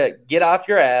need to get off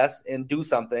your ass and do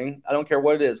something. I don't care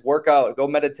what it is. Work out, go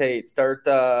meditate, start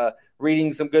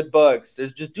reading some good books.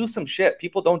 Just do some shit.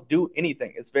 People don't do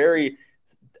anything. It's very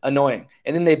annoying.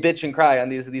 And then they bitch and cry on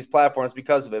these platforms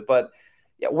because of it. But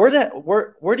yeah,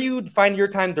 where do you find your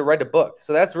time to write a book?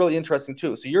 So that's really interesting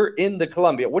too. So you're in the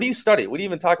Columbia. What do you study? What do you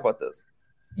even talk about this?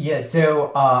 Yeah,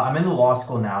 so I'm in the law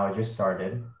school now. I just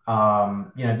started.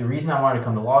 The reason I wanted to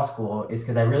come to law school is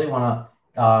because I really want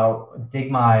to dig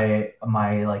my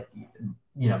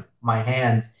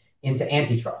hands into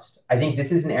antitrust. I think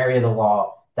this is an area of the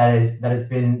law that has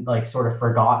been, like, sort of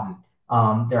forgotten.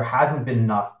 There hasn't been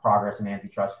enough progress in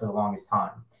antitrust for the longest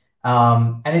time.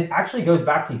 And it actually goes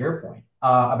back to your point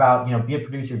about, be a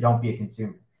producer, don't be a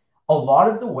consumer. A lot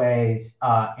of the ways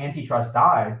antitrust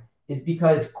died is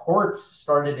because courts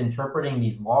started interpreting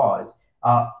these laws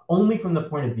only from the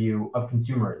point of view of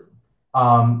consumerism.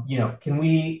 Can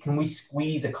we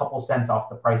squeeze a couple cents off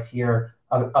the price here,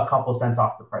 a couple cents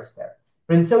off the price there?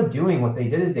 But in so doing, what they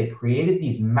did is they created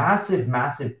these massive,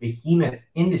 massive behemoth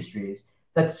industries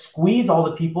that squeeze all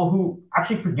the people who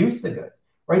actually produce the goods,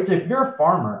 right? So if you're a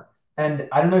farmer, and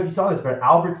I don't know if you saw this, but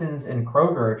Albertsons and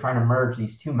Kroger are trying to merge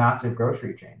these two massive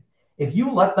grocery chains. If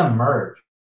you let them merge,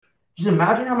 just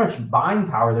imagine how much buying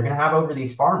power they're going to have over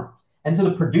these farmers. And so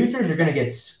the producers are going to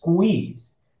get squeezed.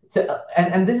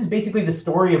 And this is basically the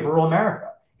story of rural America,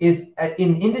 is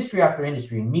in industry after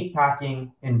industry, in meat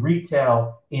packing, in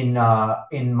retail, in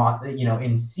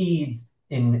seeds,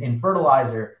 in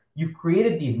fertilizer. You've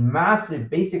created these massive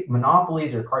basic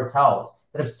monopolies or cartels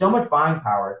that have so much buying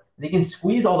power that they can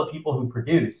squeeze all the people who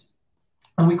produce.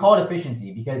 And we call it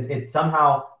efficiency because it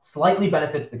somehow slightly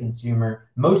benefits the consumer.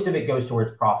 Most of it goes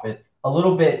towards profit. A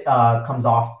little bit comes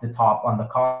off the top on the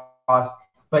cost,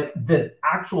 but the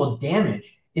actual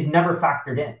damage is never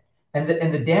factored in.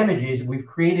 And the damage is we've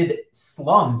created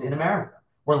slums in America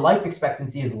where life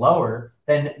expectancy is lower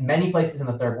than many places in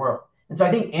the third world. And so I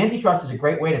think antitrust is a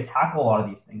great way to tackle a lot of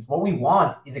these things. What we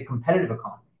want is a competitive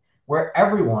economy where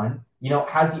everyone,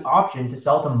 has the option to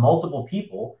sell to multiple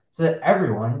people so that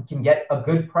everyone can get a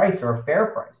good price or a fair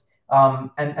price.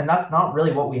 And that's not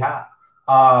really what we have.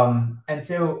 And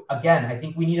so again, I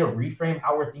think we need to reframe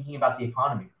how we're thinking about the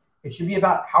economy. It should be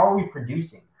about how are we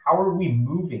producing? How are we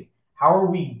moving? How are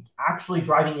we actually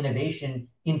driving innovation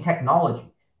in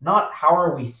technology? Not how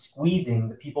are we squeezing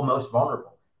the people most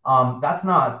vulnerable. That's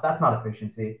not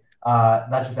efficiency.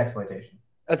 That's just exploitation.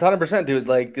 That's 100%, dude.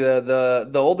 Like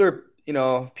the older,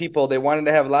 people, they wanted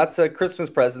to have lots of Christmas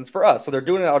presents for us. So they're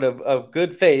doing it out of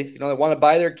good faith. They want to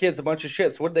buy their kids a bunch of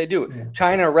shit. So what did they do? Yeah.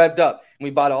 China revved up. And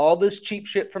we bought all this cheap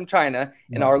shit from China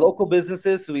and our local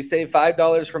businesses. So we saved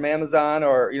 $5 from Amazon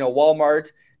or,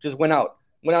 Walmart just went out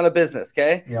of business.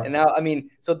 Okay. Yeah. And now,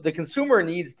 so the consumer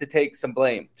needs to take some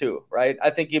blame too, right? I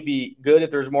think it'd be good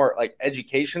if there's more like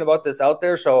education about this out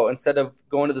there. So instead of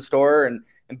going to the store and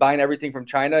buying everything from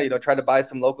China, try to buy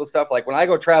some local stuff. Like when I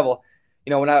go travel,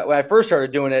 when I first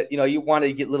started doing it, you wanted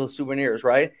to get little souvenirs,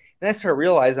 right? And I started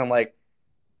realizing I'm like,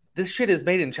 this shit is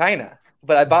made in China,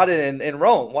 but I bought it in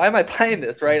Rome. Why am I buying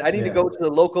this, right? I need to go to the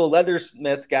local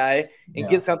leathersmith guy and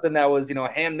get something that was,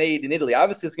 handmade in Italy.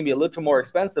 Obviously, it's gonna be a little more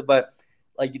expensive, but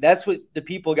like that's what the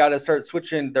people got to start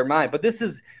switching their mind. But this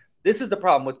is the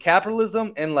problem with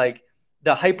capitalism and like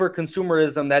the hyper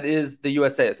consumerism that is the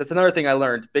USA. So that's another thing I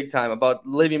learned big time about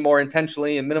living more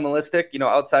intentionally and minimalistic,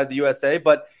 outside the USA.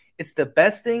 But it's the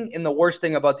best thing and the worst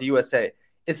thing about the USA.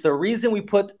 It's the reason we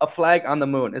put a flag on the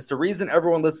moon. It's the reason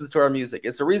everyone listens to our music.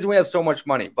 It's the reason we have so much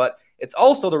money. But it's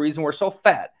also the reason we're so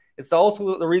fat. It's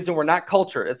also the reason we're not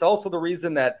cultured. It's also the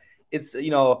reason that it's,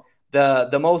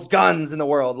 the most guns in the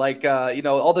world, like,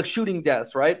 all the shooting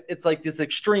deaths, right? It's like this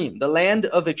extreme, the land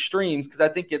of extremes, because I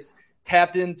think it's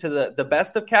tapped into the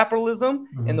best of capitalism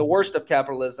and the worst of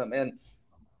capitalism.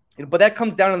 But that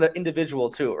comes down to the individual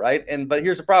too, right? But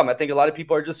here's the problem. I think a lot of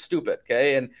people are just stupid,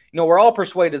 okay? And, we're all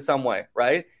persuaded some way,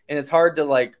 right? And it's hard to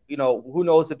like, who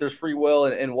knows if there's free will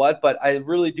and what, but I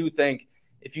really do think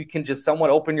if you can just somewhat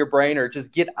open your brain or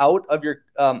just get out of your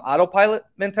autopilot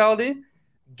mentality,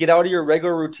 get out of your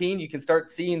regular routine, you can start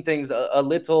seeing things a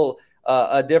little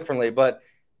differently. But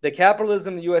the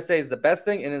capitalism in the USA is the best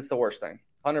thing and it's the worst thing,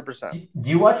 100%. Do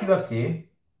you watch UFC?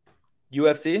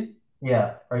 UFC?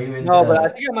 Yeah. Are you into? No, but I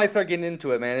think I might start getting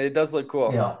into it, man. It does look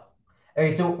cool. Yeah.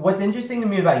 Okay, so what's interesting to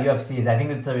me about UFC is I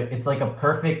think it's like a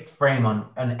perfect frame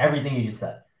on everything you just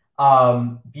said.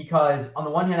 Because on the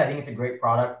one hand, I think it's a great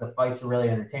product. The fights are really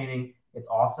entertaining. It's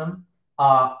awesome.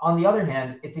 On the other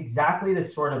hand, it's exactly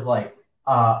this sort of like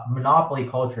monopoly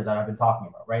culture that I've been talking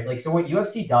about, right? Like, so what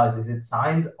UFC does is it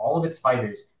signs all of its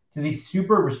fighters to these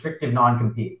super restrictive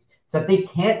non-competes so that they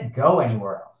can't go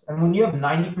anywhere else. And when you have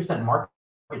 90% market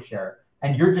share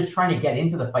and you're just trying to get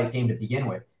into the fight game to begin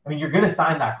with, you're going to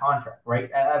sign that contract,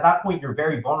 right? At that point, you're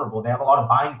very vulnerable. They have a lot of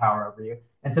buying power over you.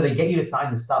 And so they get you to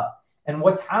sign the stuff. And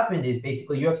what's happened is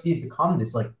basically UFC has become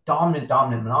this like dominant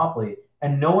monopoly,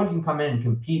 and no one can come in and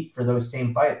compete for those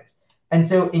same fighters. And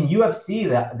so in UFC,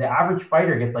 the average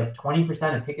fighter gets like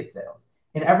 20% of ticket sales.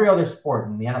 In every other sport,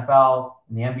 in the NFL,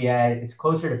 in the NBA, it's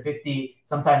closer to 50,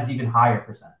 sometimes even higher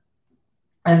percent.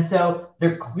 And so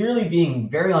they're clearly being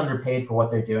very underpaid for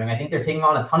what they're doing. I think they're taking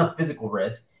on a ton of physical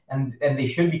risk, and they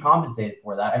should be compensated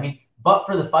for that. But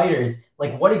for the fighters,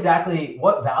 like what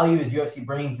value is UFC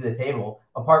bringing to the table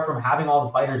apart from having all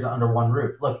the fighters under one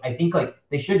roof? Look, I think like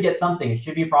they should get something. It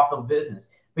should be a profitable business,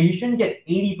 but you shouldn't get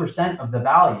 80% of the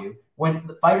value when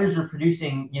the fighters are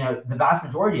producing, the vast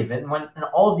majority of it. And when in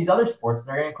all of these other sports,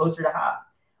 they're getting closer to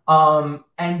half.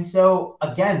 And so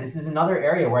again, this is another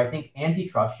area where I think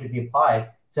antitrust should be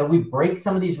applied. So we break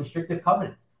some of these restrictive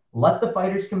covenants. Let the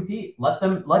fighters compete.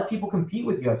 Let people compete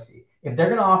with UFC. If they're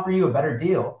going to offer you a better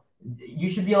deal, you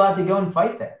should be allowed to go and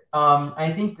fight there.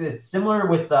 I think it's similar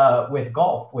with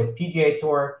golf, with PGA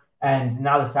Tour, and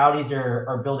now the Saudis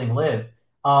are building Live.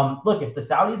 Look, if the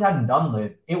Saudis hadn't done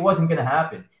Live, it wasn't going to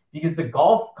happen because the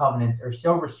golf covenants are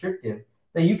so restrictive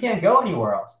that you can't go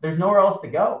anywhere else. There's nowhere else to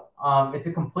go. It's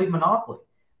a complete monopoly.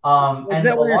 Isn't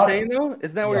that what you're saying, though?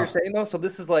 Isn't that what you're saying, though? So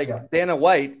this is like Dana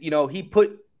White, he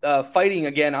put fighting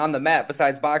again on the map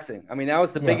besides boxing. That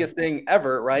was the biggest thing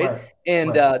ever, right?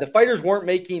 And the fighters weren't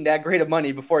making that great of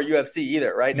money before UFC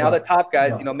either, right? Now the top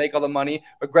guys, make all the money.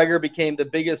 McGregor became the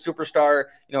biggest superstar,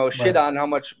 shit on how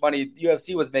much money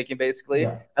UFC was making, basically.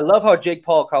 I love how Jake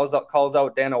Paul calls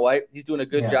out Dana White. He's doing a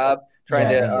good job trying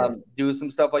to do some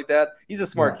stuff like that. He's a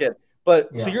smart kid. But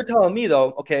so you're telling me,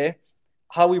 though, okay,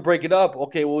 how we break it up?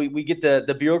 Okay, well, we get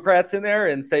the bureaucrats in there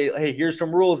and say, hey, here's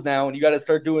some rules now, and you got to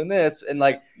start doing this. And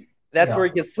like, that's where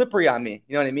Yeah. it gets slippery on me.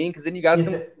 You know what I mean? Because then you got Is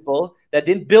some it, people that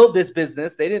didn't build this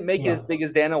business. They didn't make it as yeah. big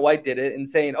as Dana White did it and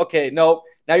saying, okay, no,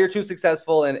 now you're too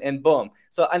successful and boom.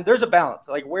 So and there's a balance.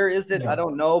 Like, where is it? I Yeah.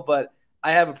 don't know. But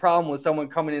I have a problem with someone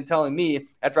coming and telling me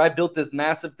after I built this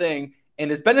massive thing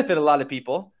and it's benefited a lot of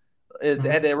people.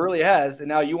 Mm-hmm. It really has. And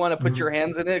now you want to put your Mm-hmm.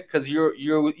 hands in it because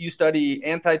you study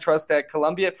antitrust at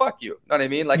Columbia. Fuck you. Know what I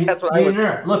mean? Like You, that's what I you would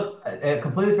know, look, a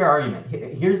completely fair argument.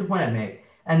 Here's the point I make.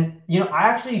 And, I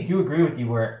actually do agree with you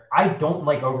where I don't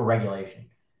like overregulation.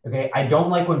 Okay. I don't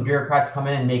like when bureaucrats come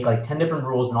in and make like 10 different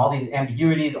rules and all these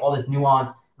ambiguities, all this nuance,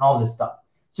 and all this stuff.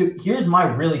 So here's my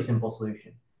really simple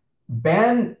solution: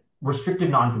 ban restrictive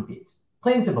non-competes.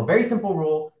 Plain and simple, very simple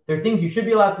rule. There are things you should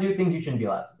be allowed to do, things you shouldn't be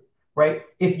allowed to do, right?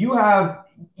 If you have,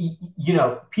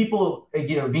 people,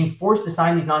 being forced to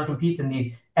sign these non-competes in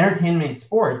these entertainment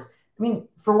sports, I mean,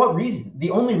 for what reason?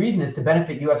 The only reason is to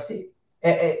benefit UFC.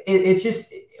 It's just,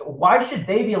 why should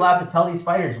they be allowed to tell these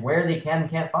fighters where they can and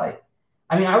can't fight?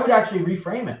 I mean, I would actually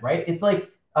reframe it, right? It's like,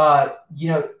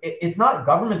 it's not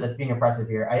government that's being oppressive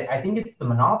here. I think it's the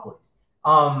monopolies.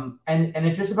 And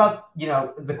it's just about,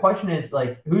 the question is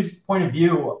like, whose point of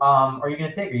view are you going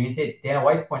to take? Are you going to take Dana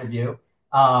White's point of view?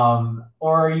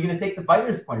 Or are you going to take the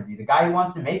fighter's point of view, the guy who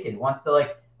wants to make it, wants to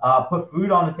like put food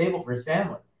on the table for his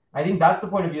family? I think that's the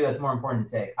point of view that's more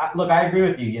important to take. Look, I agree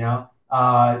with you. You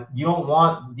don't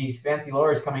want these fancy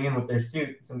lawyers coming in with their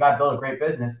suit. Some guy built a great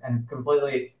business and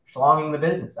completely schlonging the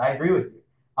business. I agree with you.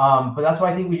 But that's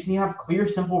why I think we just need to have clear,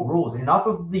 simple rules. Enough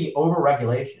of the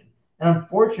overregulation. And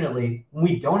unfortunately, when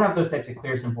we don't have those types of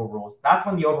clear, simple rules, that's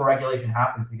when the overregulation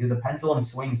happens because the pendulum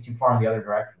swings too far in the other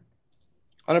direction.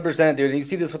 100%, dude. And you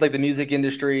see this with like the music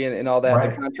industry and all that, the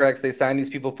Right. contracts they sign these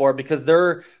people for because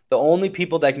they're the only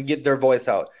people that can get their voice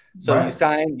out. So Right.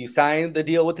 you sign the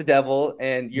deal with the devil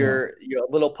and Yeah. you're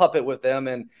a little puppet with them.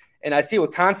 And I see it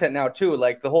with content now too,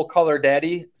 like the whole Color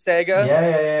Daddy saga. Yeah.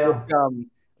 Yeah. Which, Yeah.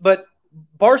 but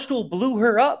Barstool blew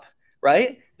her up,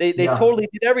 right? They Yeah. totally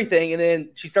did everything. And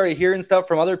then she started hearing stuff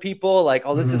from other people like,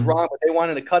 oh, this is Hmm. wrong, but they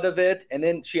wanted a cut of it. And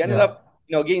then she ended Yeah. up,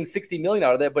 getting 60 million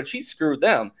out of that, but she screwed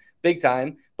them big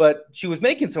time, but she was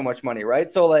making so much money, right?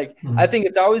 So like I Hmm. think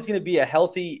it's always going to be a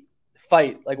healthy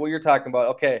fight, like what you're talking about.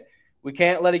 Okay, we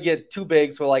can't let it get too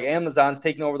big, so like Amazon's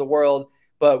taking over the world,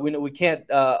 but we can't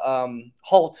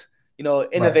halt Right.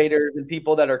 innovators and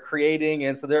people that are creating,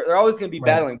 and so they're always going to be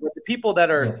Right. battling. But the people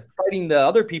that are Yeah. fighting the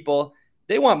other people,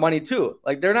 they want money too.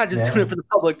 Like they're not just doing Yeah. it for the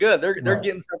public good; they're Right.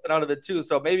 getting something out of it too.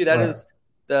 So maybe that Right. is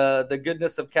the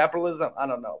goodness of capitalism. I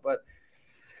don't know, but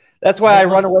that's why I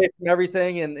Yeah. run Look, away from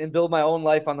everything and build my own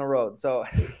life on the road. So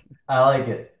I like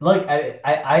it. Look,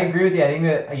 I agree with you. I think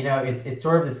that it's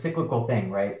sort of the cyclical thing,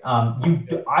 right?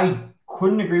 I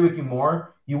couldn't agree with you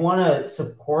more. You want to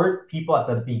support people at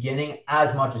the beginning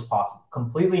as much as possible,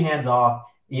 completely hands off.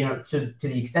 To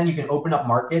the extent you can open up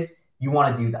markets, you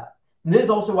want to do that. And this is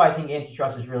also why I think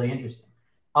antitrust is really interesting.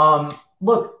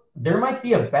 Look, there might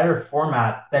be a better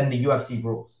format than the UFC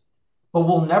rules, but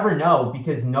we'll never know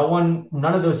because none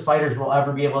of those fighters will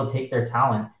ever be able to take their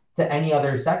talent to any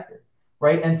other sector,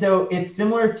 right? And so it's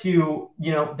similar to,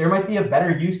 there might be a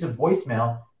better use of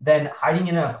voicemail than hiding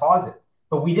in a closet,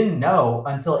 but we didn't know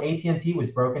until AT&T was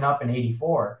broken up in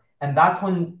 '84, and that's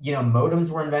when modems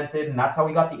were invented, and that's how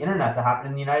we got the internet to happen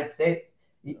in the United States.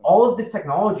 All of this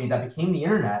technology that became the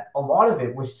internet, a lot of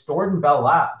it was stored in Bell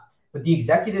Labs, but the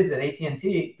executives at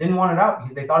AT&T didn't want it out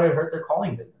because they thought it would hurt their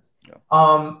calling business.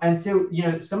 And so,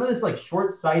 some of this like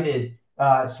short-sighted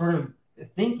sort of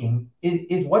thinking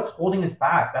is what's holding us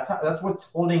back. That's what's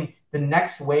holding the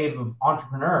next wave of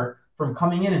entrepreneur from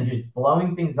coming in and just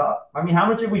blowing things up. I mean, how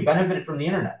much have we benefited from the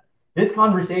internet? This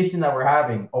conversation that we're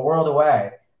having a world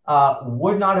away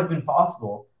would not have been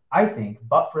possible, I think,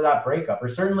 but for that breakup, or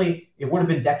certainly it would have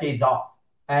been decades off.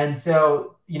 And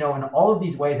so, in all of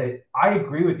these ways, I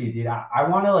agree with you, dude. I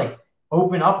want to like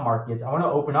open up markets. I want to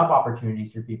open up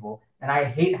opportunities for people, and I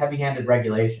hate heavy-handed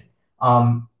regulation.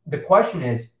 The question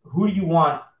is, who do you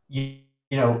want,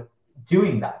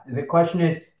 doing that? The question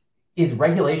is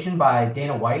regulation by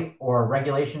Dana White or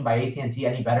regulation by AT&T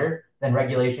any better than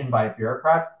regulation by a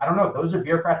bureaucrat? I don't know. Those are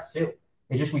bureaucrats too.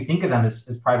 It's just we think of them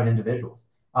as private individuals.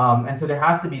 And so there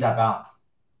has to be that balance.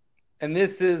 and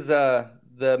this is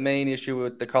the main issue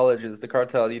with the colleges, the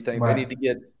cartel. You think they Right. need to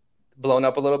get blown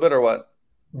up a little bit or what?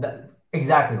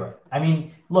 Exactly right. I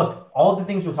mean, look, all of the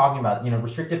things we're talking about,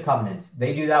 restrictive covenants,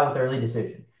 they do that with early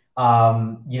decision.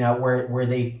 Where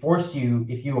they force you,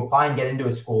 if you apply and get into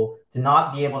a school, to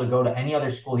not be able to go to any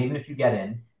other school, even if you get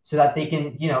in, so that they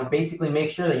can, basically make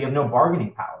sure that you have no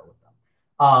bargaining power with them.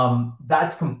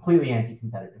 That's completely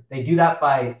anti-competitive. They do that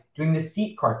by doing the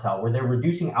seat cartel, where they're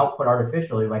reducing output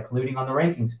artificially by colluding on the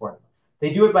rankings formula.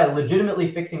 They do it by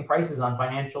legitimately fixing prices on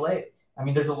financial aid. I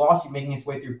mean, there's a lawsuit making its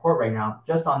way through court right now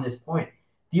just on this point.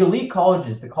 The elite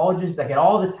colleges, the colleges that get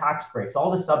all the tax breaks,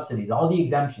 all the subsidies, all the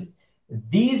exemptions,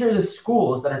 these are the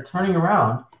schools that are turning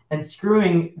around and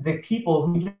screwing the people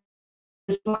who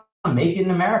just want to make it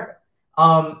in America.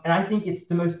 And I think it's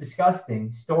the most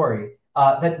disgusting story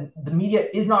that the media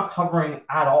is not covering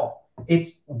at all. It's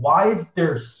why is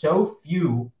there so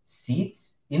few seats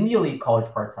in the elite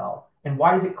college cartel, and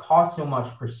why does it cost so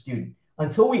much per student?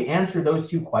 Until we answer those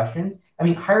two questions, I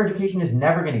mean, higher education is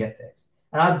never going to get fixed.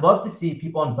 And I'd love to see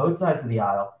people on both sides of the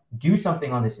aisle do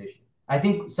something on this issue. I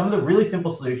think some of the really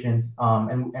simple solutions,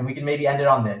 and we can maybe end it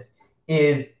on this,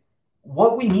 is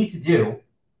what we need to do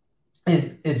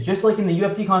is just like in the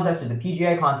UFC context or the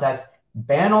PGA context,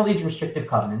 ban all these restrictive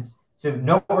covenants. So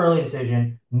no early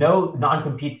decision, no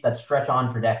non-competes that stretch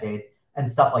on for decades and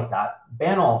stuff like that.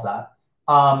 Ban all of that.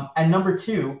 And number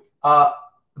two,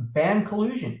 ban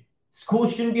collusion.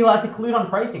 Schools shouldn't be allowed to collude on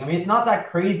pricing. I mean, it's not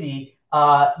that crazy,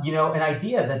 an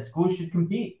idea that schools should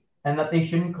compete and that they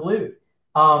shouldn't collude.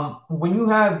 When you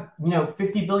have,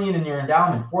 50 billion in your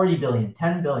endowment, 40 billion,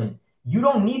 10 billion, you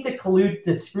don't need to collude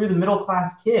to screw the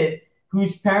middle-class kid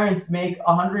whose parents make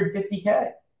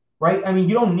 150K, right? I mean,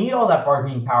 you don't need all that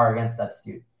bargaining power against that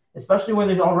student, especially when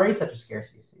there's already such a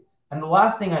scarcity of seats. And the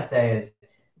last thing I'd say is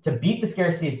to beat the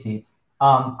scarcity of seats,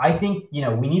 I think,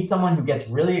 we need someone who gets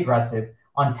really aggressive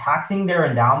on taxing their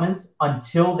endowments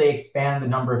until they expand the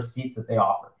number of seats that they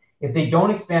offer. If they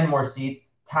don't expand more seats,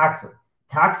 tax them.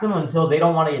 Tax them until they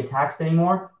don't want to get taxed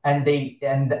anymore, and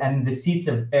the seats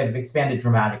have expanded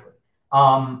dramatically.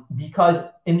 Because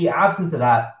in the absence of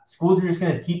that, schools are just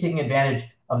going to keep taking advantage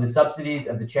of the subsidies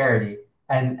of the charity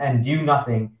and do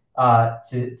nothing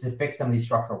to fix some of these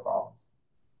structural problems.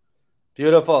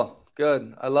 Beautiful.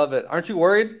 Good. I love it. Aren't you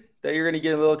worried that you're going to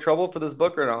get in a little trouble for this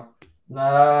book or no?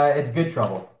 It's good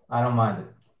trouble. I don't mind it.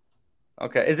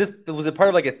 Okay. Was it part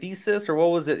of like a thesis or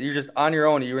what was it? You're just on your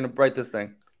own. You're going to write this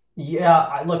thing.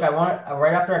 Yeah, look,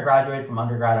 right after I graduate from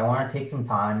undergrad, I want to take some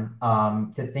time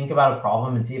to think about a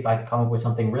problem and see if I could come up with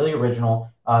something really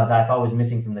original that I thought was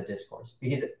missing from the discourse.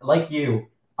 Because like you,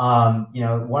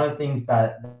 one of the things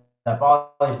that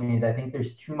bothers me is I think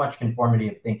there's too much conformity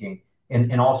of thinking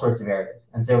in all sorts of areas.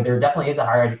 And so there definitely is a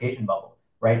higher education bubble,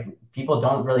 right? People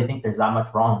don't really think there's that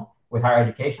much wrong with higher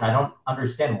education. I don't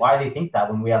understand why they think that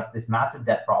when we have this massive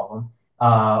debt problem,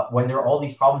 when there are all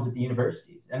these problems at the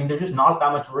universities. I mean, there's just not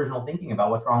that much original thinking about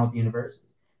what's wrong with the universities.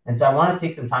 And so I want to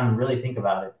take some time to really think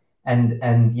about it. And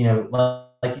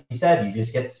like you said, you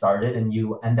just get started and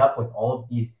you end up with all of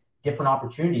these different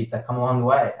opportunities that come along the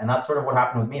way. And that's sort of what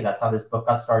happened with me. That's how this book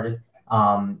got started.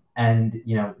 And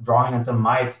drawing on some of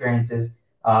my experiences,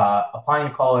 applying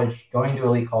to college, going to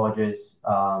elite colleges,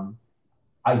 I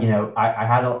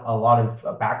had a lot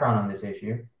of background on this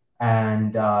issue.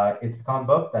 And it's become a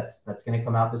book that's going to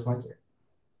come out this winter.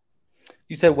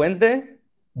 You said Wednesday?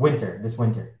 This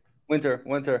winter.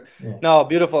 Winter. Yeah. No,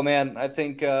 beautiful, man. I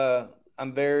think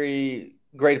I'm very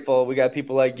grateful. We got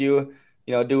people like you,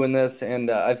 doing this.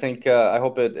 And I think I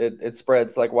hope it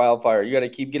spreads like wildfire. You got to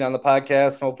keep getting on the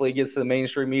podcast. And hopefully it gets to the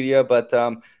mainstream media. But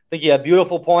I think you have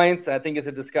beautiful points. I think it's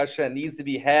a discussion that needs to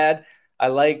be had. I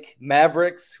like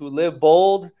Mavericks who live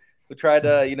bold, who try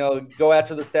to, go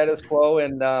after the status quo.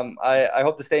 And I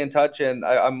hope to stay in touch, and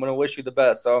I'm going to wish you the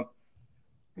best. So,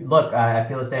 look, I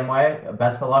feel the same way.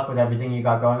 Best of luck with everything you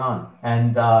got going on,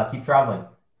 and keep traveling.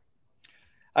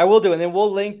 I will do. And then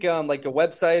we'll link like a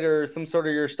website or some sort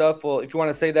of your stuff. Well, if you want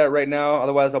to say that right now,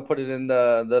 otherwise I'll put it in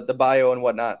the bio and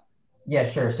whatnot. Yeah,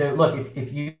 sure. So look,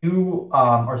 if you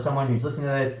are someone who's listening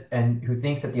to this and who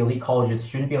thinks that the elite colleges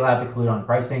shouldn't be allowed to collude on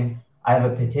pricing, I have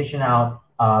a petition out.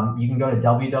 You can go to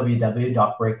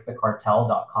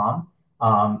www.breakthecartel.com.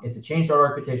 It's a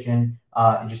change.org petition.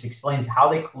 It just explains how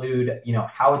they collude,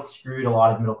 how it's screwed a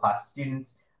lot of middle-class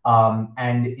students,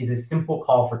 and is a simple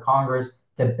call for Congress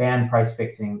to ban price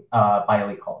fixing by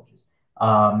elite colleges.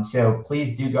 So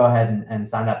please do go ahead and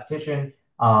sign that petition.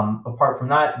 Apart from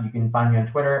that, you can find me on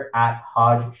Twitter at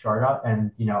Hodge Sharda,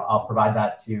 and I'll provide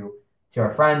that to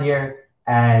our friend here.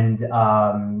 And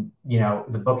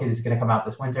the book is going to come out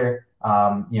this winter.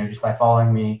 Just by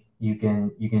following me, you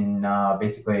can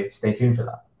basically stay tuned for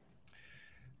that.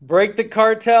 Break the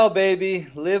cartel, baby.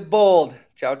 Live bold.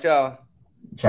 Ciao, ciao.